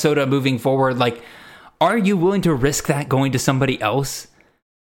Minnesota moving forward, are you willing to risk that going to somebody else?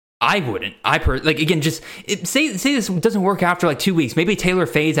 I wouldn't. Say this doesn't work after 2 weeks. Maybe Taylor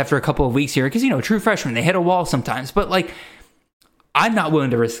fades after a couple of weeks here because, true freshmen, they hit a wall sometimes. But I'm not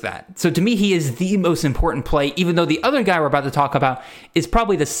willing to risk that. So to me, he is the most important play, even though the other guy we're about to talk about is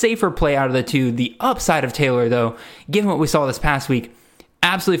probably the safer play out of the 2. The upside of Taylor, though, given what we saw this past week,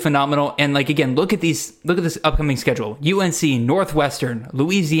 absolutely phenomenal. And again, look at this upcoming schedule. UNC, Northwestern,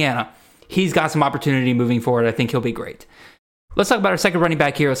 Louisiana. He's got some opportunity moving forward. I think he'll be great. Let's talk about our second running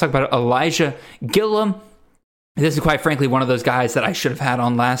back here. Let's talk about Elijah Gillum. This is quite frankly one of those guys that I should have had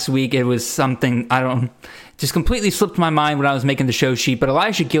on last week. It was something just completely slipped my mind when I was making the show sheet. But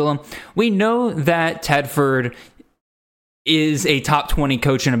Elijah Gillum, we know that Tedford is a top 20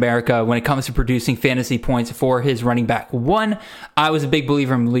 coach in America when it comes to producing fantasy points for his running back 1. I was a big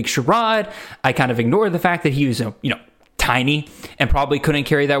believer in Malik Sherrod. I kind of ignored the fact that he was, tiny and probably couldn't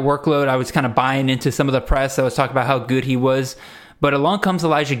carry that workload. I was kind of buying into some of the press that was talking about how good he was. But along comes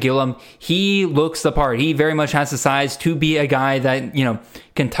Elijah Gillum. He looks the part. He very much has the size to be a guy that,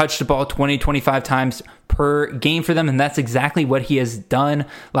 can touch the ball 20, 25 times per game for them. And that's exactly what he has done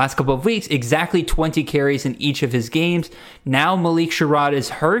last couple of weeks. Exactly 20 carries in each of his games. Now Malik Sherrod is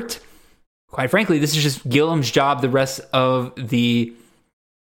hurt. Quite frankly, this is just Gillum's job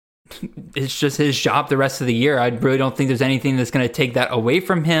it's just his job the rest of the year. I really don't think there's anything that's going to take that away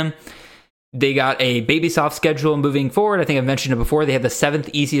from him. They got a baby soft schedule moving forward. I think I've mentioned it before. They have the 7th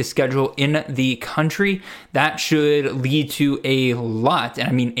easiest schedule in the country. That should lead to a lot, and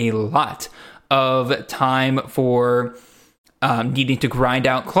I mean a lot, of time for needing to grind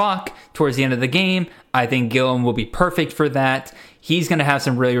out clock towards the end of the game. I think Gillum will be perfect for that. He's going to have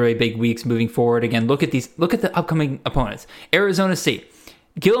some really, really big weeks moving forward. Again, look at the upcoming opponents. Arizona State.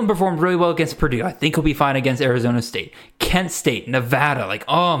 Gillum performed really well against Purdue. I think he'll be fine against Arizona State. Kent State, Nevada.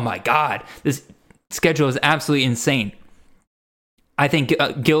 Oh my God. This schedule is absolutely insane. I think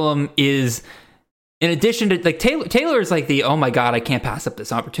Gillum is, in addition to, Taylor is the, oh my God, I can't pass up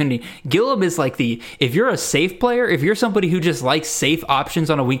this opportunity. Gillum is if you're a safe player, if you're somebody who just likes safe options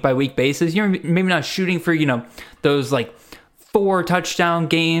on a week-by-week basis, you're maybe not shooting for, those 4 touchdown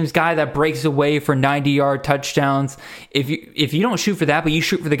games, guy that breaks away for 90-yard touchdowns. If you don't shoot for that, but you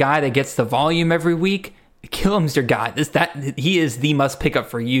shoot for the guy that gets the volume every week, Gillum's your guy. He is the must pick up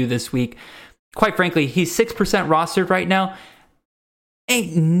for you this week. Quite frankly, he's 6% rostered right now.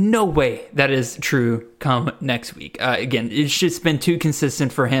 Ain't no way that is true come next week. Again, it's just been too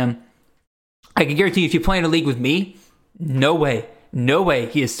consistent for him. I can guarantee you, if you play in a league with me, no way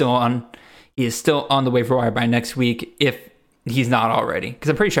he is still on the waiver wire by next week, if he's not already, because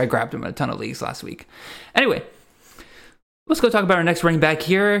I'm pretty sure I grabbed him in a ton of leagues last week. Anyway, let's go talk about our next running back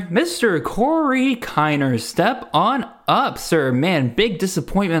here, Mr. Corey Kiner. Step on up, sir. Man, big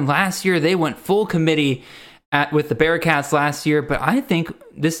disappointment last year. They went full committee with the Bearcats last year, but I think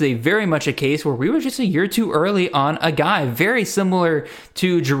this is very much a case where we were just a year too early on a guy, very similar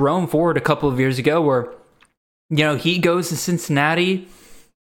to Jerome Ford a couple of years ago, where he goes to Cincinnati.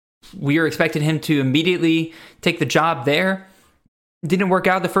 We were expecting him to immediately take the job there. Didn't work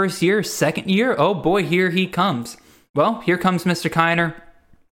out the first year. Second year, oh boy, here he comes. Well, here comes Mr. Kiner.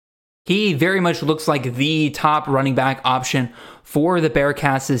 He very much looks like the top running back option for the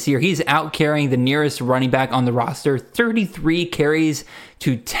Bearcats this year. He's out carrying the nearest running back on the roster, 33 carries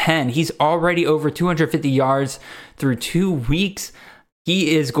to 10. He's already over 250 yards through 2 weeks.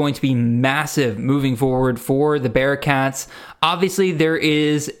 He is going to be massive moving forward for the Bearcats. Obviously, there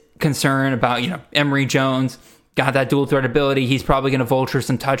is concern about, Emory Jones. Got that dual threat ability. He's probably going to vulture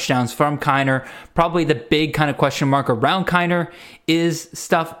some touchdowns from Kiner. Probably the big kind of question mark around Kiner is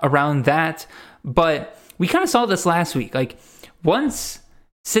stuff around that. But we kind of saw this last week. Once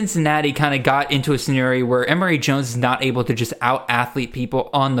Cincinnati kind of got into a scenario where Emory Jones is not able to just out-athlete people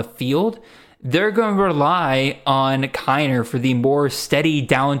on the field, they're going to rely on Kiner for the more steady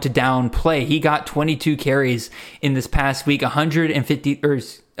down-to-down play. He got 22 carries in this past week,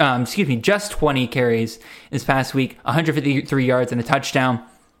 just 20 carries this past week, 153 yards and a touchdown.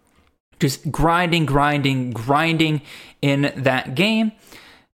 Just grinding in that game.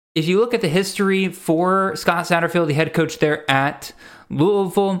 If you look at the history for Scott Satterfield, the head coach there at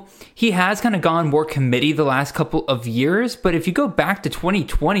Louisville, he has kind of gone more committee the last couple of years. But if you go back to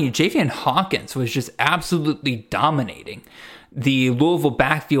 2020, Javian Hawkins was just absolutely dominating the Louisville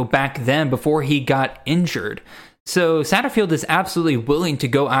backfield back then before he got injured. So Satterfield is absolutely willing to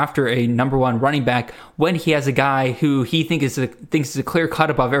go after a number one running back when he has a guy who he thinks is a clear cut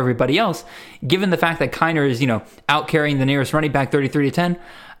above everybody else. Given the fact that Kiner is, out carrying the nearest running back 33-10,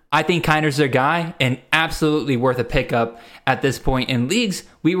 I think Kiner's their guy and absolutely worth a pickup at this point in leagues.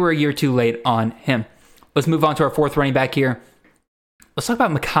 We were a year too late on him. Let's move on to our fourth running back here. Let's talk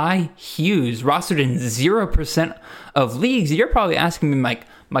about Mekhi Hughes, rostered in 0% of leagues. You're probably asking me,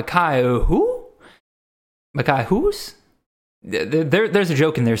 Mekhi who? Mekhi who's? There's a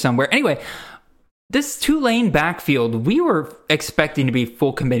joke in there somewhere. Anyway, this two-lane backfield, we were expecting to be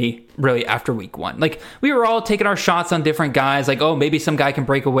full committee really after week one. We were all taking our shots on different guys, maybe some guy can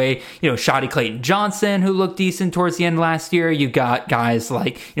break away. Shoddy Clayton Johnson, who looked decent towards the end last year. You got guys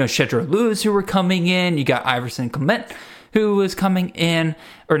like, Shedra Luz, who were coming in. You got Iverson Clement, who was coming in,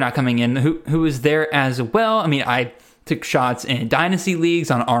 or not coming in, who was there as well. I took shots in dynasty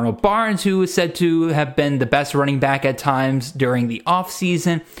leagues on Arnold Barnes, who was said to have been the best running back at times during the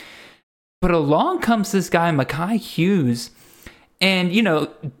offseason. But along comes this guy, Mekhi Hughes, and,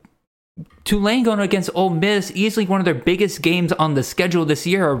 Tulane going against Ole Miss, easily one of their biggest games on the schedule this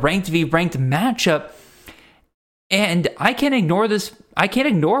year, a ranked v. ranked matchup. And I can't ignore this I can't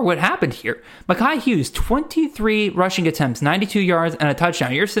ignore what happened here. Mekhi Hughes, 23 rushing attempts, 92 yards, and a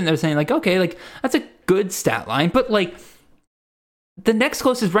touchdown. You're sitting there saying, like, okay, like, that's a good stat line. But, like, the next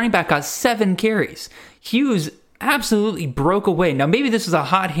closest running back got 7 carries. Hughes absolutely broke away. Now, maybe this was a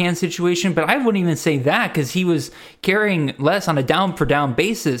hot hand situation, but I wouldn't even say that because he was carrying less on a down-for-down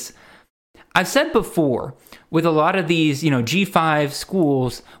basis. I've said before, with a lot of these, G5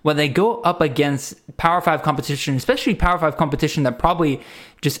 schools, when they go up against Power 5 competition, especially Power 5 competition that probably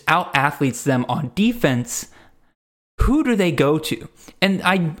just out-athletes them on defense, who do they go to? And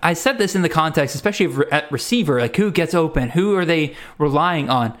I said this in the context, especially at receiver, like who gets open? Who are they relying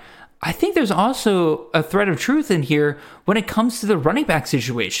on? I think there's also a thread of truth in here when it comes to the running back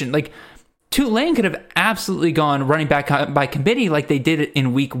situation. Like, Tulane could have absolutely gone running back by committee like they did it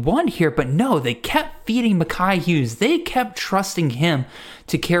in week 1 here, but no, they kept feeding Mekhi Hughes. They kept trusting him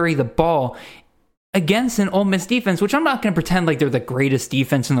to carry the ball against an Ole Miss defense, which I'm not going to pretend like they're the greatest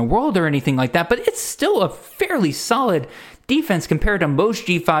defense in the world or anything like that, but it's still a fairly solid defense compared to most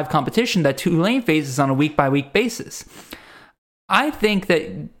G5 competition that Tulane faces on a week-by-week basis. I think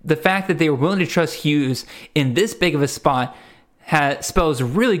that the fact that they were willing to trust Hughes in this big of a spot spells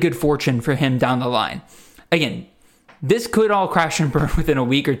really good fortune for him down the line. Again, this could all crash and burn within a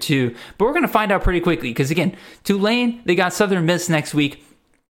week or two, but we're going to find out pretty quickly because, again, Tulane, they got Southern Miss next week.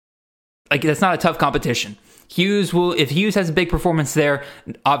 Like, that's not a tough competition. If Hughes has a big performance there,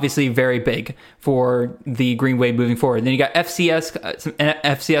 obviously very big for the Green Wave moving forward. Then you got FCS, an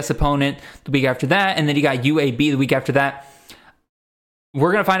FCS opponent the week after that, and then you got UAB the week after that.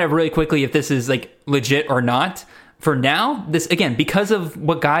 We're going to find out really quickly if this is like legit or not. For now, this, again, because of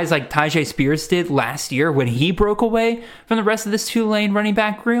what guys like Tyjae Spears did last year when he broke away from the rest of this Tulane running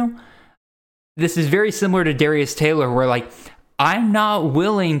back room, this is very similar to Darius Taylor, where, like, I'm not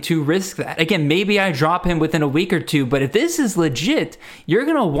willing to risk that. Again, maybe I drop him within a week or two, but if this is legit, you're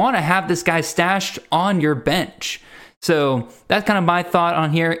going to want to have this guy stashed on your bench. So that's kind of my thought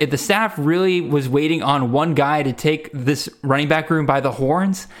on here. If the staff really was waiting on one guy to take this running back room by the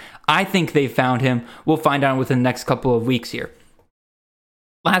horns, I think they found him. We'll find out within the next couple of weeks here.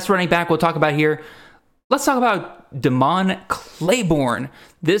 Last running back we'll talk about here. Let's talk about Damon Claiborne.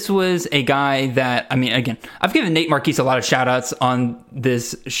 This was a guy that, I mean, again, I've given Nate Marquise a lot of shout outs on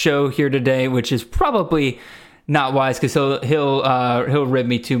this show here today, which is probably not wise because he'll rib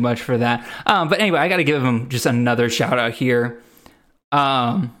me too much for that. But anyway, I got to give him just another shout out here.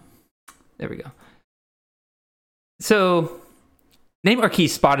 There we go. So Nate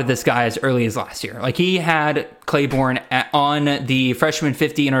Marquise spotted this guy as early as last year. Like, he had Claiborne on the freshman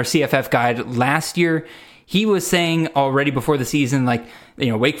 50 in our CFF guide last year. He was saying already before the season, like,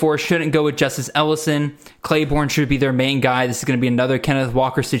 Wake Forest shouldn't go with Justice Ellison. Claiborne should be their main guy. This is going to be another Kenneth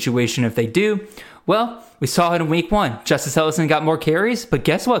Walker situation if they do. Well, we saw it in week 1. Justice Ellison got more carries, but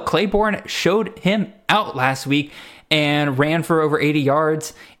guess what? Claiborne showed him out last week and ran for over 80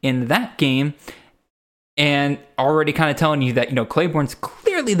 yards in that game. And already kind of telling you that, Claiborne's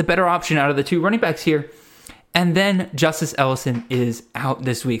clearly the better option out of the two running backs here. And then Justice Ellison is out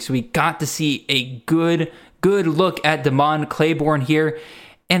this week. So we got to see a good look at Damon Claiborne here.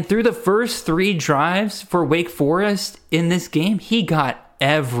 And through the first 3 drives for Wake Forest in this game, he got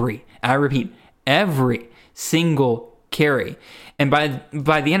every single carry. And by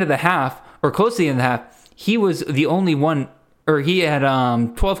the end of the half, or close to the end of the half, he was the only one, or he had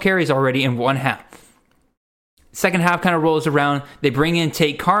 12 carries already in one half. Second half kind of rolls around. They bring in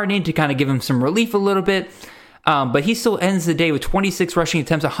Tate Carney to kind of give him some relief a little bit. But he still ends the day with 26 rushing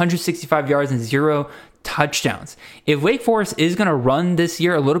attempts, 165 yards, and 0 touchdowns. If Wake Forest is going to run this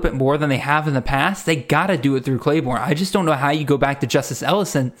year a little bit more than they have in the past, they got to do it through Claiborne. I just don't know how you go back to Justice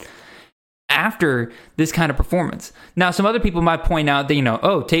Ellison after this kind of performance. Now, some other people might point out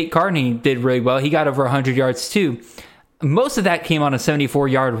that, Tate Carney did really well. He got over 100 yards too. Most of that came on a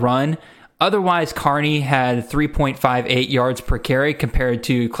 74-yard run. Otherwise, Carney had 3.58 yards per carry compared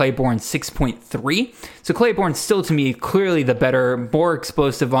to Claiborne's 6.3. So Claiborne's still, to me, clearly the better, more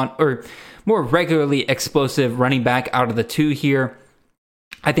explosive more regularly explosive running back out of the two here.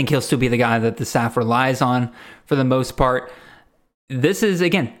 I think he'll still be the guy that the staff relies on for the most part. This is,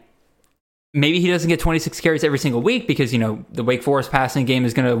 again, maybe he doesn't get 26 carries every single week because, the Wake Forest passing game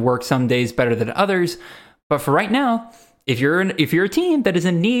is going to work some days better than others. But for right now, if you're a team that is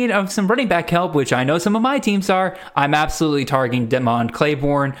in need of some running back help, which I know some of my teams are, I'm absolutely targeting Damon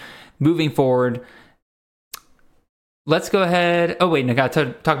Claiborne moving forward. Let's go ahead. Oh, wait, I got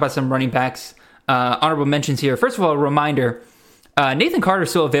to talk about some running backs. Honorable mentions here. First of all, a reminder, Nathan Carter is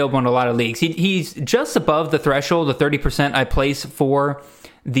still available in a lot of leagues. He's just above the threshold, the 30% I place for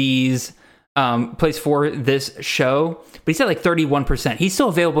these plays for this show, but he's at like 31%. He's still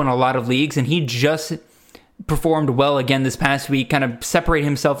available in a lot of leagues, and he just performed well again this past week, kind of separate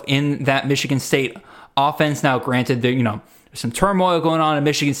himself in that Michigan State offense. Now, granted, there's some turmoil going on in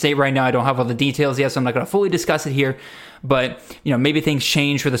Michigan State right now. I don't have all the details yet, so I'm not going to fully discuss it here. But, maybe things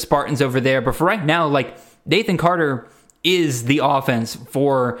change for the Spartans over there. But for right now, like, Nathan Carter is the offense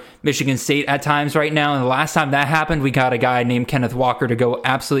for Michigan State at times right now. And the last time that happened, we got a guy named Kenneth Walker to go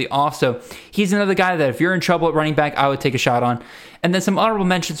absolutely off. So he's another guy that if you're in trouble at running back, I would take a shot on. And then some honorable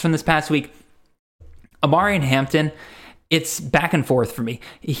mentions from this past week. Amari and Hampton, it's back and forth for me.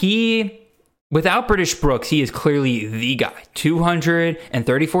 Without British Brooks, he is clearly the guy.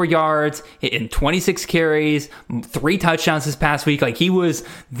 234 yards, in 26 carries, 3 touchdowns this past week. Like, he was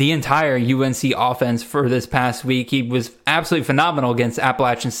the entire UNC offense for this past week. He was absolutely phenomenal against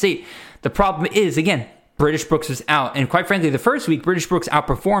Appalachian State. The problem is, again, British Brooks was out. And quite frankly, the first week, British Brooks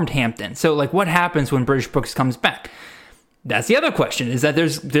outperformed Hampton. So, like, what happens when British Brooks comes back? That's the other question, is that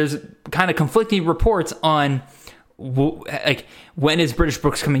there's kind of conflicting reports on like, when is British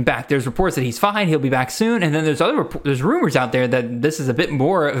Brooks coming back? There's reports that he's fine, he'll be back soon, and then there's rumors out there that this is a bit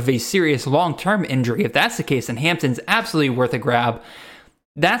more of a serious long-term injury. If that's the case, then Hampton's absolutely worth a grab.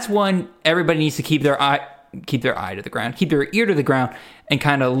 That's one everybody needs to keep their ear to the ground, and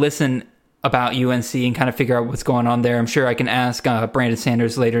kind of listen about UNC and kind of figure out what's going on there. I'm sure I can ask Brandon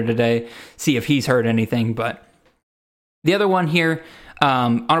Sanders later today, see if he's heard anything. But the other one here,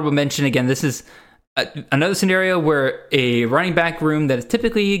 honorable mention again, this is another scenario where a running back room that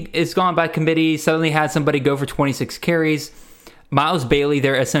typically is gone by committee suddenly had somebody go for 26 carries. Miles Bailey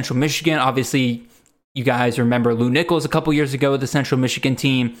there at Central Michigan. Obviously, you guys remember Lou Nichols a couple years ago with the Central Michigan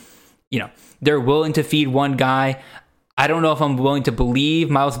team. They're willing to feed one guy. I don't know if I'm willing to believe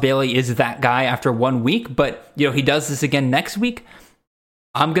Miles Bailey is that guy after 1 week, but he does this again next week.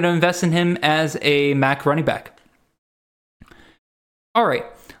 I'm going to invest in him as a MAC running back. All right.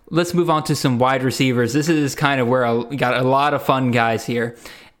 Let's move on to some wide receivers. This is kind of where we got a lot of fun guys here.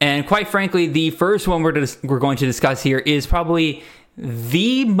 And quite frankly, the first one we're going to discuss here is probably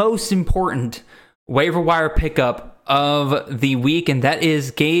the most important waiver wire pickup of the week, and that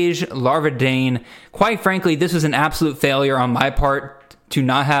is Gage Larvadain. Quite frankly, this was an absolute failure on my part to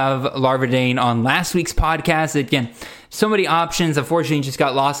not have Larvadain on last week's podcast. Again, so many options. Unfortunately, he just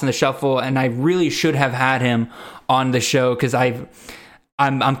got lost in the shuffle, and I really should have had him on the show because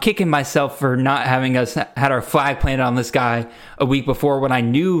I'm kicking myself for not having us had our flag planted on this guy a week before when I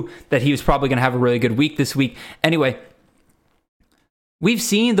knew that he was probably going to have a really good week this week. Anyway, we've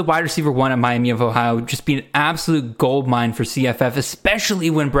seen the wide receiver one at Miami of Ohio just be an absolute gold mine for CFF,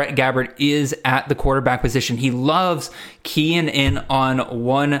 especially when Brett Gabbert is at the quarterback position. He loves keying in on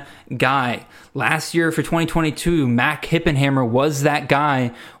one guy. Last year for 2022, Mac Hippenhammer was that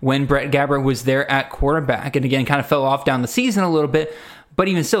guy when Brett Gabbert was there at quarterback. And again, kind of fell off down the season a little bit. But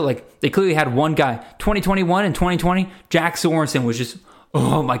even still, like, they clearly had one guy. 2021 and 2020, Jack Sorensen was just,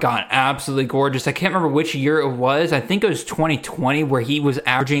 oh my God, absolutely gorgeous. I can't remember which year it was. I think it was 2020 where he was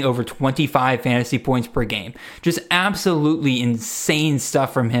averaging over 25 fantasy points per game. Just absolutely insane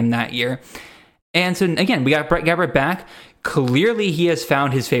stuff from him that year. And so, again, we got Brett Gabbert back. Clearly, he has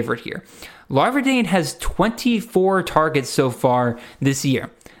found his favorite here. Larvadain has 24 targets so far this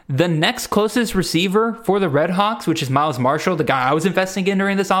year. The next closest receiver for the Red Hawks, which is Miles Marshall, the guy I was investing in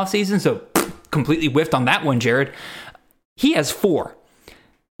during this offseason, so completely whiffed on that one, Jared. He has 4.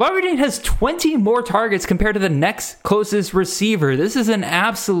 Larvadain has 20 more targets compared to the next closest receiver. This is an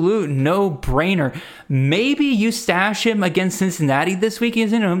absolute no-brainer. Maybe you stash him against Cincinnati this week.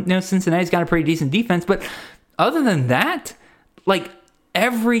 Cincinnati's got a pretty decent defense, but other than that, like,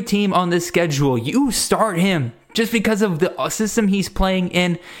 every team on this schedule, you start him just because of the system he's playing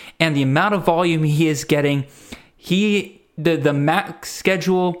in and the amount of volume he is getting. The MAC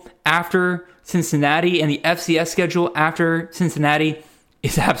schedule after Cincinnati and the FCS schedule after Cincinnati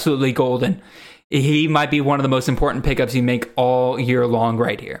is absolutely golden. He might be one of the most important pickups you make all year long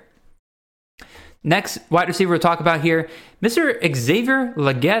right here. Next wide receiver we'll talk about here, Mr. Xavier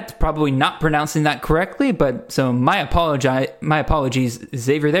Legette, probably not pronouncing that correctly, but so my apologies,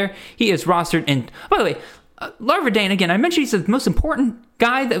 Xavier there. He is rostered in, by the way, Larvadain, again, I mentioned he's the most important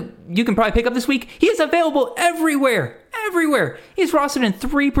guy that you can probably pick up this week. He is available everywhere. He's rostered in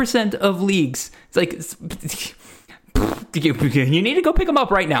 3% of leagues. It's like, you need to go pick him up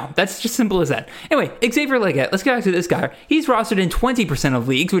right now. That's just simple as that. Anyway, Xavier Legette, let's get back to this guy. He's rostered in 20% of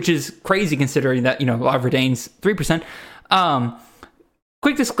leagues, which is crazy considering that, Larvadain's 3%.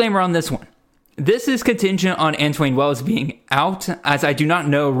 Quick disclaimer on this one. This is contingent on Antwain Wells being out, as I do not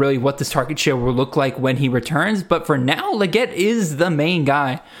know really what this target share will look like when he returns. But for now, Leggett is the main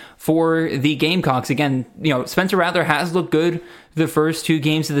guy for the Gamecocks. Again, Spencer Rattler has looked good the first 2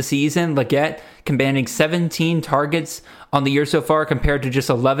 games of the season. Leggett commanding 17 targets on the year so far compared to just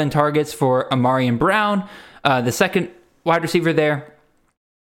 11 targets for Amarian Brown, the second wide receiver there.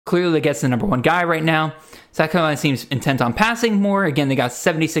 Clearly Leggett's the number 1 guy right now. South Carolina seems intent on passing more. Again, they got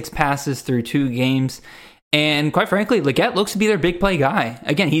 76 passes through 2 games. And quite frankly, Leggett looks to be their big play guy.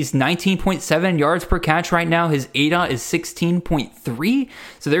 Again, he's 19.7 yards per catch right now. His ADOT is 16.3.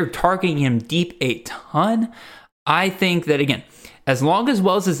 So they're targeting him deep a ton. I think that, again, as long as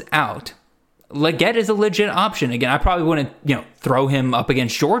Wells is out, Leggett is a legit option. Again, I probably wouldn't, throw him up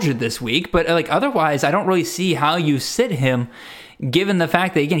against Georgia this week. But otherwise, I don't really see how you sit him, given the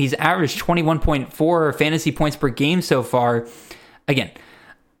fact that, again, he's averaged 21.4 fantasy points per game so far. Again,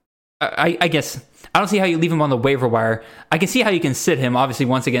 I guess I don't see how you leave him on the waiver wire. I can see how you can sit him, obviously,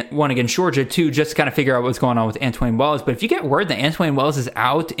 one against Georgia, 2, just to kind of figure out what's going on with Antwain Wells. But if you get word that Antwain Wells is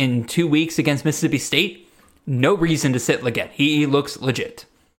out in 2 weeks against Mississippi State, no reason to sit Leggett. He looks legit.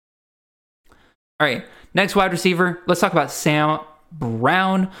 All right, next wide receiver. Let's talk about Sam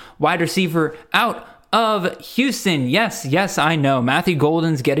Brown, wide receiver out of Houston. Yes, I know. Matthew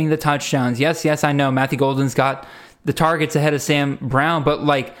Golden's getting the touchdowns. Yes, I know. Matthew Golden's got the targets ahead of Sam Brown,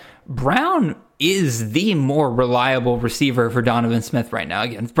 but Brown is the more reliable receiver for Donovan Smith right now.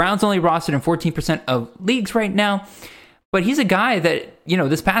 Again, Brown's only rostered in 14% of leagues right now, but he's a guy that,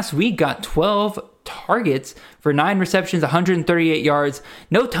 this past week got 12 targets for 9 receptions, 138 yards,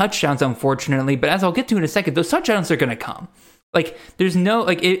 no touchdowns, unfortunately, but as I'll get to in a second, those touchdowns are going to come. There's no,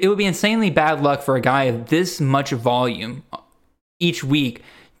 it would be insanely bad luck for a guy of this much volume each week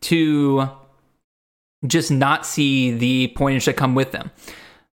to just not see the pointage that come with them.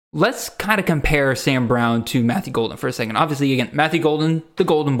 Let's kind of compare Sam Brown to Matthew Golden for a second. Obviously, again, Matthew Golden, the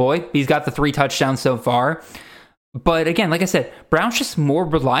golden boy, he's got the 3 touchdowns so far. But again, like I said, Brown's just more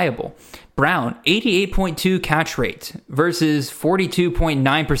reliable. Brown, 88.2 catch rate versus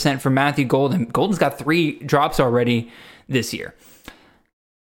 42.9% for Matthew Golden. Golden's got 3 drops already this year.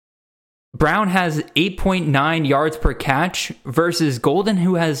 Brown has 8.9 yards per catch versus Golden,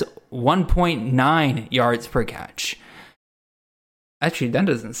 who has 1.9 yards per catch. Actually, that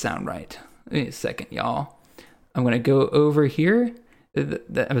doesn't sound right. Wait a second, y'all. I'm going to go over here.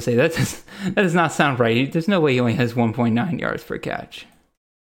 I would say that does not sound right. There's no way he only has 1.9 yards per catch.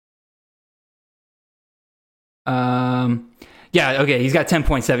 Yeah, okay, he's got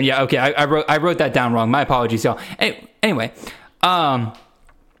 10.7. Yeah, okay, I wrote that down wrong. My apologies, y'all. Anyway,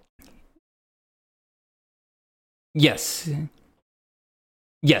 yes,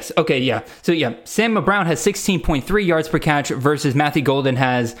 okay, yeah. So yeah, Sam Brown has 16.3 yards per catch versus Matthew Golden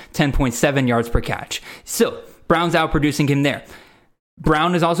has 10.7 yards per catch. So Brown's outproducing him there.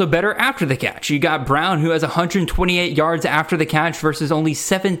 Brown is also better after the catch. You got Brown, who has 128 yards after the catch versus only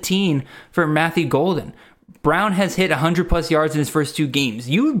 17 for Matthew Golden. Brown has hit 100 plus yards in his first 2 games.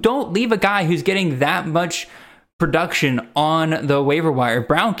 You don't leave a guy who's getting that much production on the waiver wire.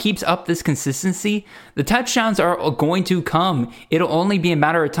 Brown keeps up this consistency. The touchdowns are going to come. It'll only be a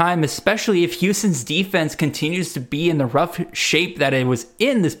matter of time, especially if Houston's defense continues to be in the rough shape that it was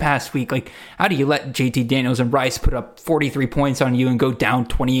in this past week. How do you let JT Daniels and Rice put up 43 points on you and go down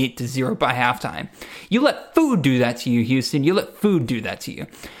 28-0 by halftime? You let food do that to you, Houston. You let food do that to you.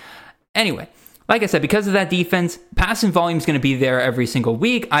 Anyway, like I said, because of that defense, passing volume is going to be there every single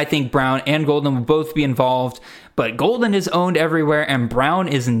week. I think Brown and Golden will both be involved, but Golden is owned everywhere and Brown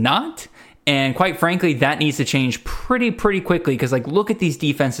is not. And quite frankly, that needs to change pretty quickly because, look at these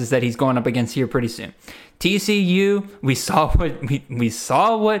defenses that he's going up against here pretty soon. TCU, we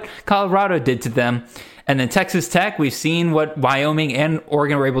saw what Colorado did to them. And then Texas Tech, we've seen what Wyoming and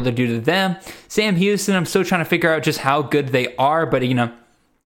Oregon were able to do to them. Sam Houston, I'm still trying to figure out just how good they are, but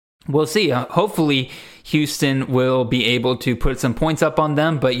we'll see. Hopefully, Houston will be able to put some points up on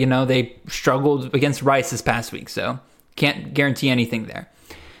them, but, they struggled against Rice this past week, so can't guarantee anything there.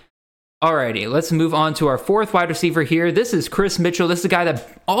 Alrighty, let's move on to our 4th wide receiver here. This is Chris Mitchell. This is a guy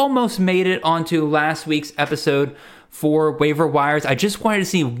that almost made it onto last week's episode for waiver wires. I just wanted to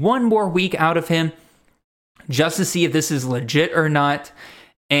see one more week out of him just to see if this is legit or not,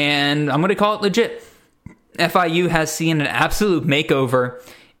 and I'm going to call it legit. FIU has seen an absolute makeover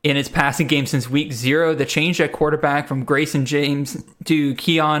in its passing game since week 0. The change at quarterback from Grayson James to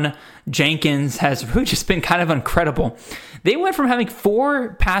Keon Jenkins has really just been kind of incredible. They went from having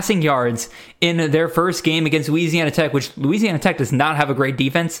 4 passing yards in their first game against Louisiana Tech, which Louisiana Tech does not have a great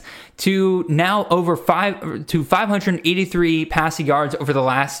defense, to now over 583 passing yards over the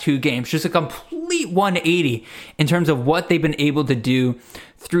last 2 games. Just a complete 180 in terms of what they've been able to do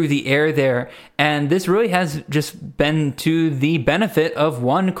through the air there. And this really has just been to the benefit of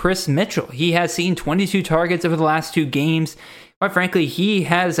one Chris Mitchell. He has seen 22 targets over the last 2 games. Quite frankly, he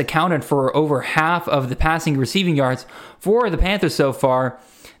has accounted for over half of the passing receiving yards for the Panthers so far.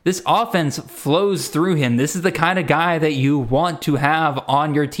 This offense flows through him. This is the kind of guy that you want to have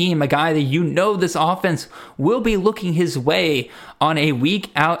on your team, a guy that you know this offense will be looking his way on a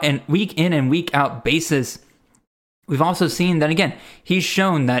week in and week out basis. We've also seen that, again, he's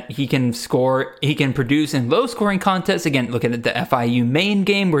shown that he can score, he can produce in low scoring contests. Again, look at the FIU main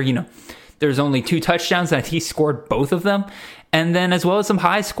game where, there's only 2 touchdowns and he scored both of them. And then as well as some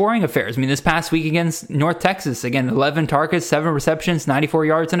high scoring affairs. I mean, this past week against North Texas, again, 11 targets, 7 receptions, 94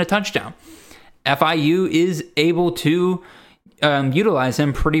 yards, and a touchdown. FIU is able to utilize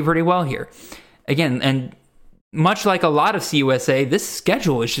him pretty well here. Again, and much like a lot of CUSA, this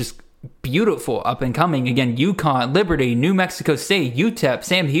schedule is just beautiful up and coming. Again, UConn, Liberty, New Mexico State, UTEP,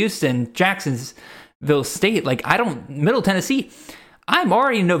 Sam Houston, Jacksonville State, Middle Tennessee. I'm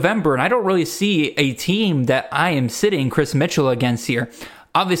already in November, and I don't really see a team that I am sitting Chris Mitchell against here.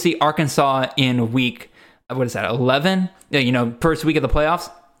 Obviously, Arkansas in week, 11? First week of the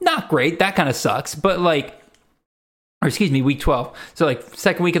playoffs? Not great. That kind of sucks. But week 12. So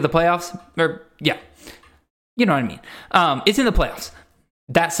second week of the playoffs? You know what I mean. It's in the playoffs.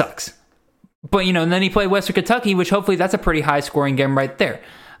 That sucks. But, and then he played Western Kentucky, which hopefully that's a pretty high scoring game right there.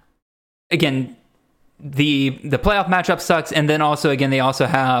 Again, the playoff matchup sucks, and then also, again, they also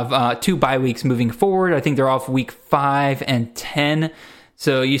have 2 bye weeks moving forward. I think they're off week 5 and 10,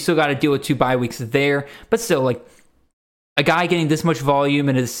 so you still got to deal with 2 bye weeks there. But still, a guy getting this much volume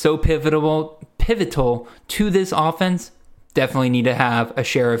and is so pivotal to this offense, definitely need to have a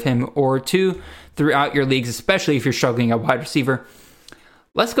share of him or 2 throughout your leagues, especially if you're struggling at wide receiver.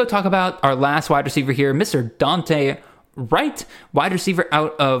 Let's go talk about our last wide receiver here, Mr. Dante Wright, wide receiver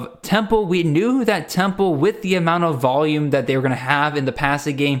out of Temple. We knew that Temple, with the amount of volume that they were going to have in the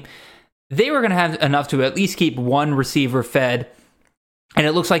passing game, they were going to have enough to at least keep one receiver fed. And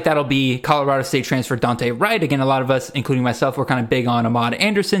it looks like that'll be Colorado State transfer Dante Wright. Again, a lot of us, including myself, were kind of big on Ahmad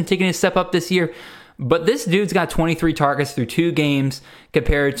Anderson taking a step up this year. But this dude's got 23 targets through 2 games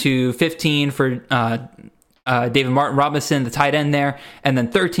compared to 15 for David Martin Robinson, the tight end there, and then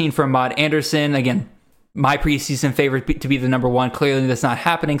 13 for Ahmad Anderson. Again, my preseason favorite to be the number 1. Clearly, that's not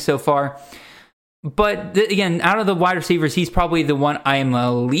happening so far. But again, out of the wide receivers, he's probably the one I am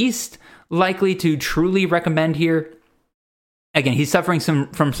least likely to truly recommend here. Again, he's suffering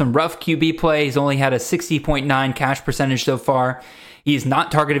from some rough QB play. He's only had a 60.9 catch percentage so far. He's not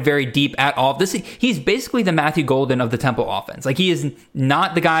targeted very deep at all. He's basically the Matthew Golden of the Temple offense. He is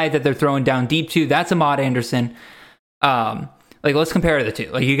not the guy that they're throwing down deep to. That's Ahmad Anderson. Let's compare the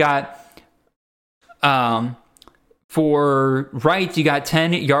two. You got for Wright, you got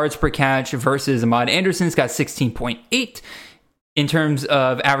 10 yards per catch versus Ahmad Anderson's got 16.8. In terms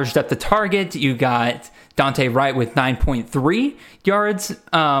of average depth of target, you got Dante Wright with 9.3 yards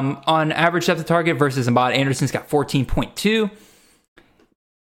on average depth of target versus Ahmad Anderson's got 14.2.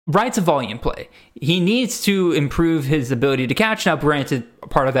 Wright's a volume play. He needs to improve his ability to catch. Now, granted,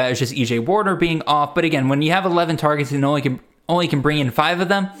 part of that is just EJ Warner being off. But again, when you have 11 targets and only can bring in 5 of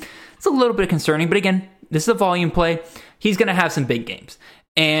them, it's a little bit concerning. But again, this is a volume play. He's going to have some big games.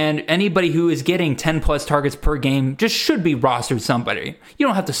 And anybody who is getting 10 plus targets per game just should be rostered somebody. You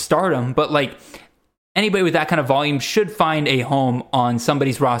don't have to start them, but anybody with that kind of volume should find a home on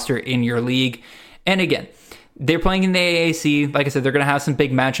somebody's roster in your league. And again, they're playing in the AAC. Like I said, they're going to have some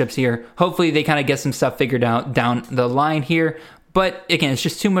big matchups here. Hopefully they kind of get some stuff figured out down the line here. But again, it's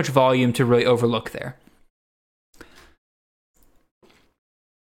just too much volume to really overlook there.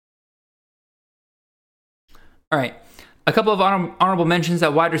 All right. A couple of honorable mentions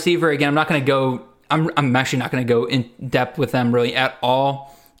at wide receiver. Again, I'm actually not going to go in depth with them really at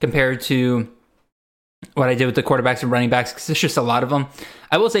all compared to what I did with the quarterbacks and running backs, because there's just a lot of them.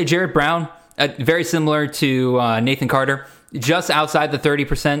 I will say Jared Brown, very similar to Nathan Carter, just outside the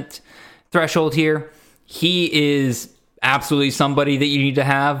 30% threshold here. He is absolutely somebody that you need to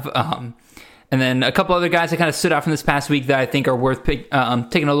have. And then a couple other guys that kind of stood out from this past week that I think are worth taking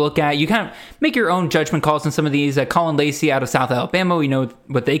a look at. You kind of make your own judgment calls on some of these. Colin Lacey out of South Alabama, we know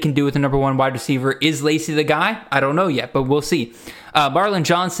what they can do with the number one wide receiver. Is Lacey the guy? I don't know yet, but we'll see. Marlon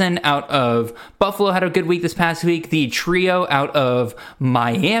Johnson out of Buffalo had a good week this past week. The trio out of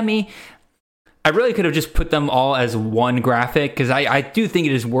Miami, I really could have just put them all as one graphic because I do think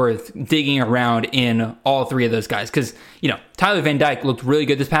it is worth digging around in all three of those guys because, Tyler Van Dyke looked really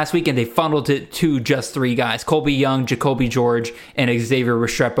good this past week and they funneled it to just three guys, Colby Young, Jacoby George, and Xavier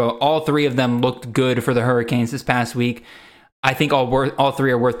Restrepo. All three of them looked good for the Hurricanes this past week. I think all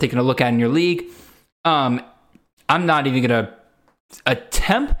three are worth taking a look at in your league. I'm not even going to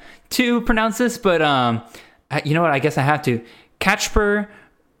attempt to pronounce this, but you know what? I guess I have to. Kacper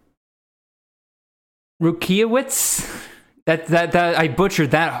Rukiewicz. That I butchered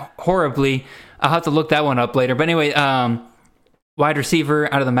that horribly. I'll have to look that one up later. But anyway, wide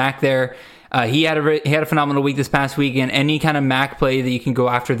receiver out of the MAC there. He had a phenomenal week this past week, and any kind of MAC play that you can go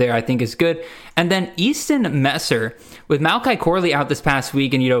after there, I think is good. And then Easton Messer with Malachi Corley out this past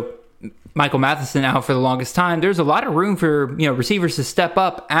week, and Michael Matheson out for the longest time. There's a lot of room for receivers to step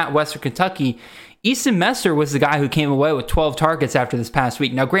up at Western Kentucky. Easton Messer was the guy who came away with 12 targets after this past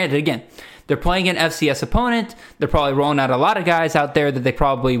week. Now, granted, again, they're playing an FCS opponent. They're probably rolling out a lot of guys out there that they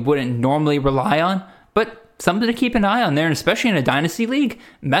probably wouldn't normally rely on, but something to keep an eye on there, and especially in a dynasty league,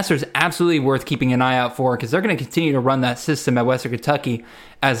 Messer's absolutely worth keeping an eye out for because they're going to continue to run that system at Western Kentucky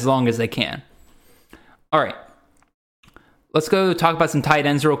as long as they can. All right. Let's go talk about some tight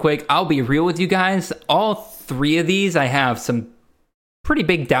ends real quick. I'll be real with you guys. All three of these I have some pretty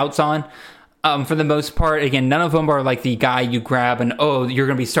big doubts on. For the most part, again, none of them are like the guy you grab and, you're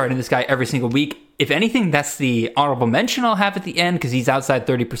going to be starting this guy every single week. If anything, that's the honorable mention I'll have at the end because he's outside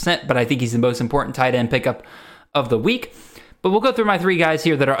 30%, but I think he's the most important tight end pickup of the week. But we'll go through my three guys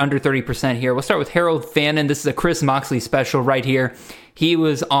here that are under 30% here. We'll start with Harold Fannin. This is a Chris Moxley special right here. He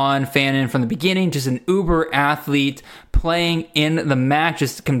was on Fannin from the beginning, just an uber athlete playing in the MAC,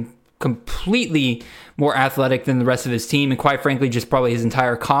 just completely more athletic than the rest of his team, and quite frankly, just probably his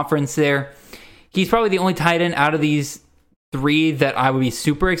entire conference there. He's probably the only tight end out of these three that I would be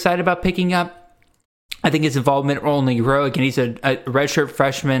super excited about picking up. I think his involvement will only grow. Again, he's a redshirt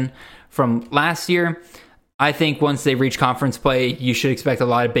freshman from last year. I think once they reach conference play, you should expect a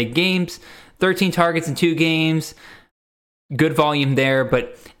lot of big games. 13 targets in 2 games. Good volume there,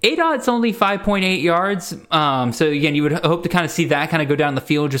 but ADOT's only 5.8 yards. So again, you would hope to kind of see that kind of go down the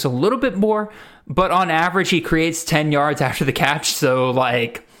field just a little bit more. But on average, he creates 10 yards after the catch. So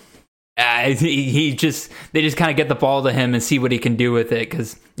they just kind of get the ball to him and see what he can do with it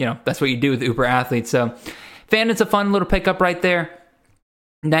because, that's what you do with uber athletes. So Fannin's a fun little pickup right there.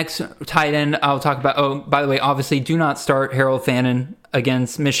 Next tight end I'll talk about. Oh, by the way, obviously do not start Harold Fannin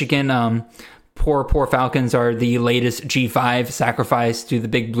against Michigan. Poor Falcons are the latest G5 sacrifice to the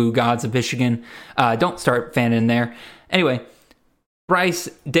big blue gods of Michigan. Don't start Fannin there. Anyway, Bryce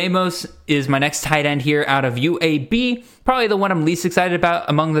Damos is my next tight end here out of UAB. Probably the one I'm least excited about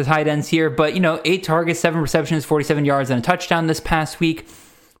among the tight ends here. But, 8 targets, 7 receptions, 47 yards, and a touchdown this past week.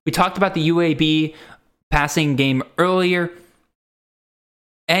 We talked about the UAB passing game earlier.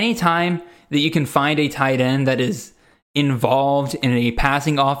 Anytime that you can find a tight end that is involved in a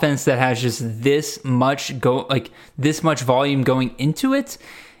passing offense that has just this much volume going into it,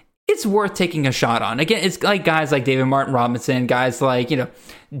 it's worth taking a shot on. Again, it's like guys like David Martin Robinson, guys like,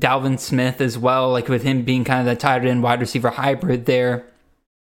 Dalvin Smith as well, like with him being kind of the tight end wide receiver hybrid there.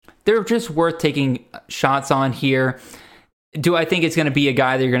 They're just worth taking shots on here. Do I think it's going to be a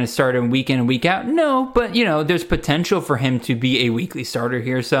guy that you're going to start in and week out? No, but there's potential for him to be a weekly starter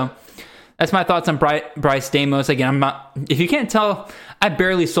here. So that's my thoughts on Bryce Damos. Again, if you can't tell, I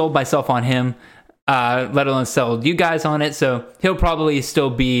barely sold myself on him, let alone sold you guys on it. So he'll probably still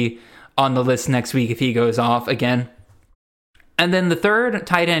be on the list next week if he goes off again. And then the third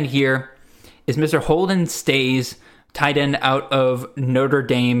tight end here is Mr. Holden Stays, tight end out of Notre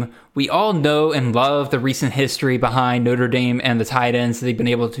Dame. We all know and love the recent history behind Notre Dame and the tight ends that they've been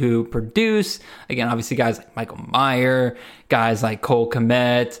able to produce. Again, obviously guys like Michael Mayer, guys like Cole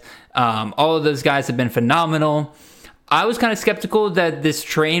Kmet, all of those guys have been phenomenal. I was kind of skeptical that this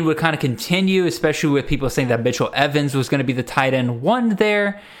train would kind of continue, especially with people saying that Mitchell Evans was going to be the tight end 1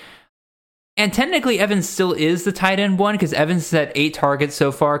 there. And technically Evans still is the tight end 1 because Evans is at 8 targets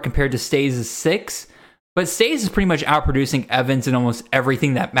so far compared to Stays' 6. But Stays is pretty much outproducing Evans in almost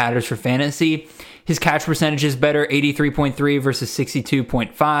everything that matters for fantasy. His catch percentage is better, 83.3 versus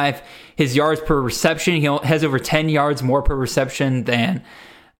 62.5. His yards per reception, he has over 10 yards more per reception than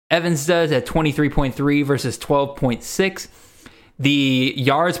Evans does at 23.3 versus 12.6. the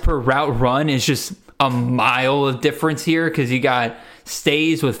yards per route run is just a mile of difference here, because you got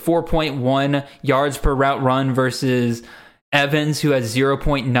Stays with 4.1 yards per route run versus Evans, who has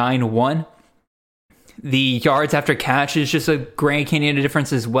 0.91. The yards after catch is just a Grand Canyon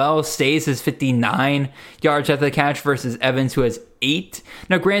difference as well. Stays is 59 yards after the catch versus Evans, who has 8.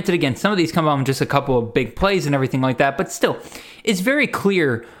 Now, granted, again, some of these come on just a couple of big plays and everything like that, but still, it's very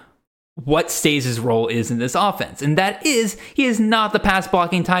clear what Stays' role is in this offense. And that is, he is not the pass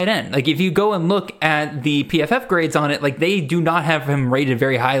blocking tight end. Like, if you go and look at the PFF grades on it, like, they do not have him rated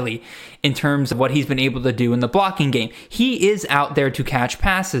very highly in terms of what he's been able to do in the blocking game. He is out there to catch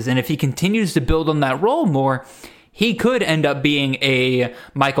passes. And if he continues to build on that role more, he could end up being a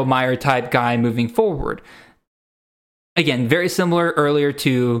Michael Mayer type guy moving forward. Again, very similar earlier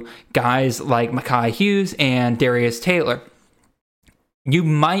to guys like Mekhi Hughes and Darius Taylor. You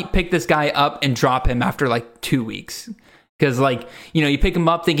might pick this guy up and drop him after like 2 weeks. Because, like, you know, you pick him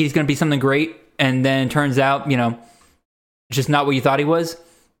up thinking he's going to be something great, and then turns out, you know, just not what you thought he was.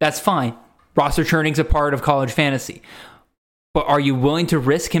 That's fine. Roster churning's a part of college fantasy. But are you willing to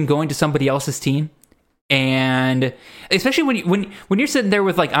risk him going to somebody else's team? And especially when you're sitting there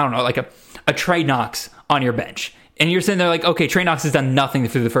with, like, I don't know, like a Trey Knox on your bench, and you're sitting there like, okay, Trey Knox has done nothing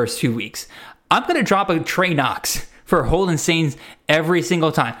through the first 2 weeks. I'm going to drop a Trey Knox for Holden Staines every single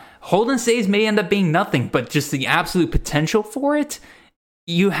time. Holden Staines may end up being nothing, but just the absolute potential for it,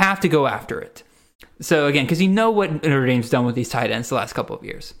 you have to go after it. So again, because you know what Notre Dame's done with these tight ends the last couple of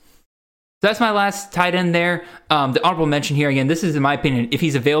years. So that's my last tight end there. The honorable mention here, again, this is, in my opinion, if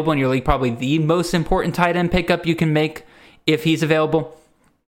he's available in your league, probably the most important tight end pickup you can make if he's available.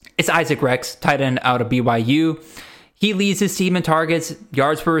 It's Isaac Rex, tight end out of BYU. He leads his team in targets,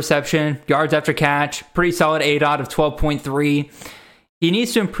 yards per reception, yards after catch, pretty solid ADOT of 12.3. He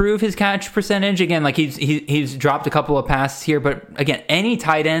needs to improve his catch percentage. Again, like he's dropped a couple of passes here, but again, any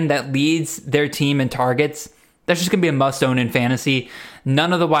tight end that leads their team in targets, that's just going to be a must-own in fantasy.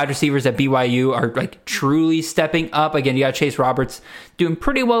 None of the wide receivers at BYU are like truly stepping up. Again, you got Chase Roberts doing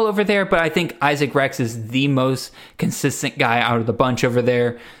pretty well over there, but I think Isaac Rex is the most consistent guy out of the bunch over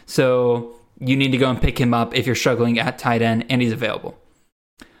there. So you need to go and pick him up if you're struggling at tight end and he's available.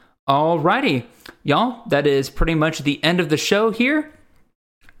 Alrighty, y'all, that is pretty much the end of the show here.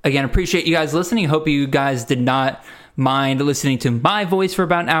 Again, appreciate you guys listening. Hope you guys did not mind listening to my voice for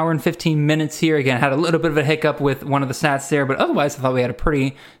about an hour and 15 minutes here. Again, I had a little bit of a hiccup with one of the stats there, but otherwise I thought we had a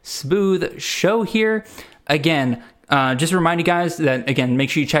pretty smooth show here. Again, just to remind you guys that, again, make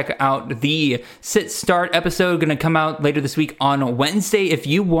sure you check out the Sit Start episode, going to come out later this week on Wednesday. If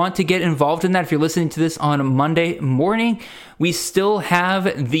you want to get involved in that, if you're listening to this on Monday morning, we still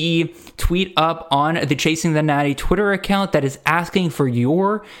have the tweet up on the Chasing the Natty Twitter account that is asking for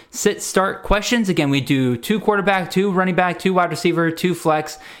your Sit Start questions. Again, we do 2 quarterback, 2 running back, 2 wide receiver, 2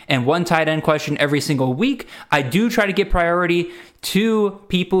 flex, and 1 tight end question every single week. I do try to give priority to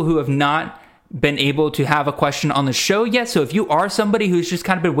people who have not been able to have a question on the show yet. So if you are somebody who's just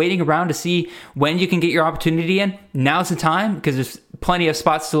kind of been waiting around to see when you can get your opportunity in, now's the time, because there's plenty of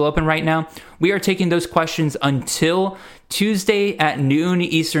spots still open right now. We are taking those questions until Tuesday at noon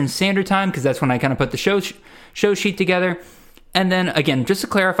Eastern Standard Time, because that's when I kind of put the show sheet together. And then again, just to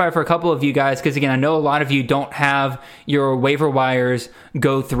clarify for a couple of you guys, because again, I know a lot of you don't have your waiver wires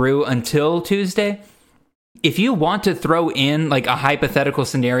go through until Tuesday. If you want to throw in like a hypothetical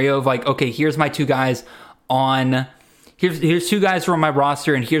scenario of like, okay, here's my 2 guys on, here's 2 guys from my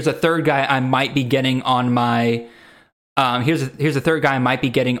roster, and here's a third guy I might be getting on my, here's a third guy I might be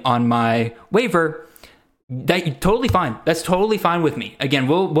getting on my waiver. That totally fine. That's totally fine with me. Again,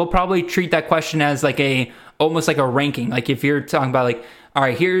 we'll probably treat that question as like almost like a ranking. Like if you're talking about like, all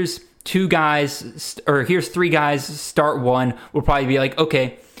right, here's 2 guys, or here's 3 guys, start 1. We'll probably be like,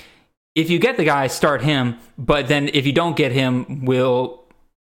 okay, if you get the guy, start him. But then if you don't get him, we'll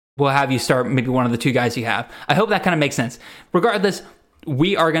have you start maybe one of the 2 guys you have. I hope that kind of makes sense. Regardless,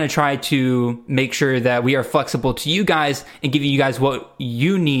 we are going to try to make sure that we are flexible to you guys and giving you guys what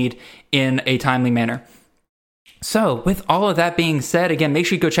you need in a timely manner. So with all of that being said, again, make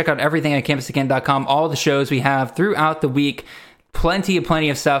sure you go check out everything at campusagain.com. All the shows we have throughout the week. Plenty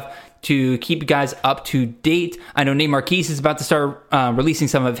of stuff to keep you guys up to date. I know Nate Marquise is about to start releasing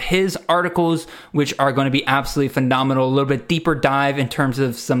some of his articles, which are going to be absolutely phenomenal. A little bit deeper dive in terms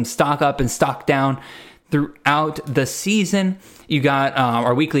of some stock up and stock down throughout the season. You got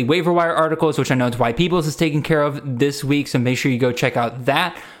our weekly waiver wire articles, which I know Dwight Peebles is taking care of this week, so make sure you go check out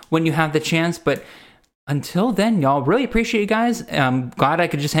that when you have the chance. But until then, y'all, really appreciate you guys. I'm glad I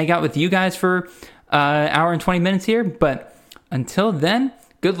could just hang out with you guys for an hour and 20 minutes here. But until then,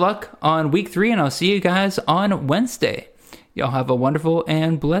 good luck on week 3, and I'll see you guys on Wednesday. Y'all have a wonderful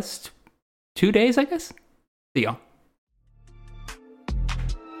and blessed 2 days, I guess. See y'all.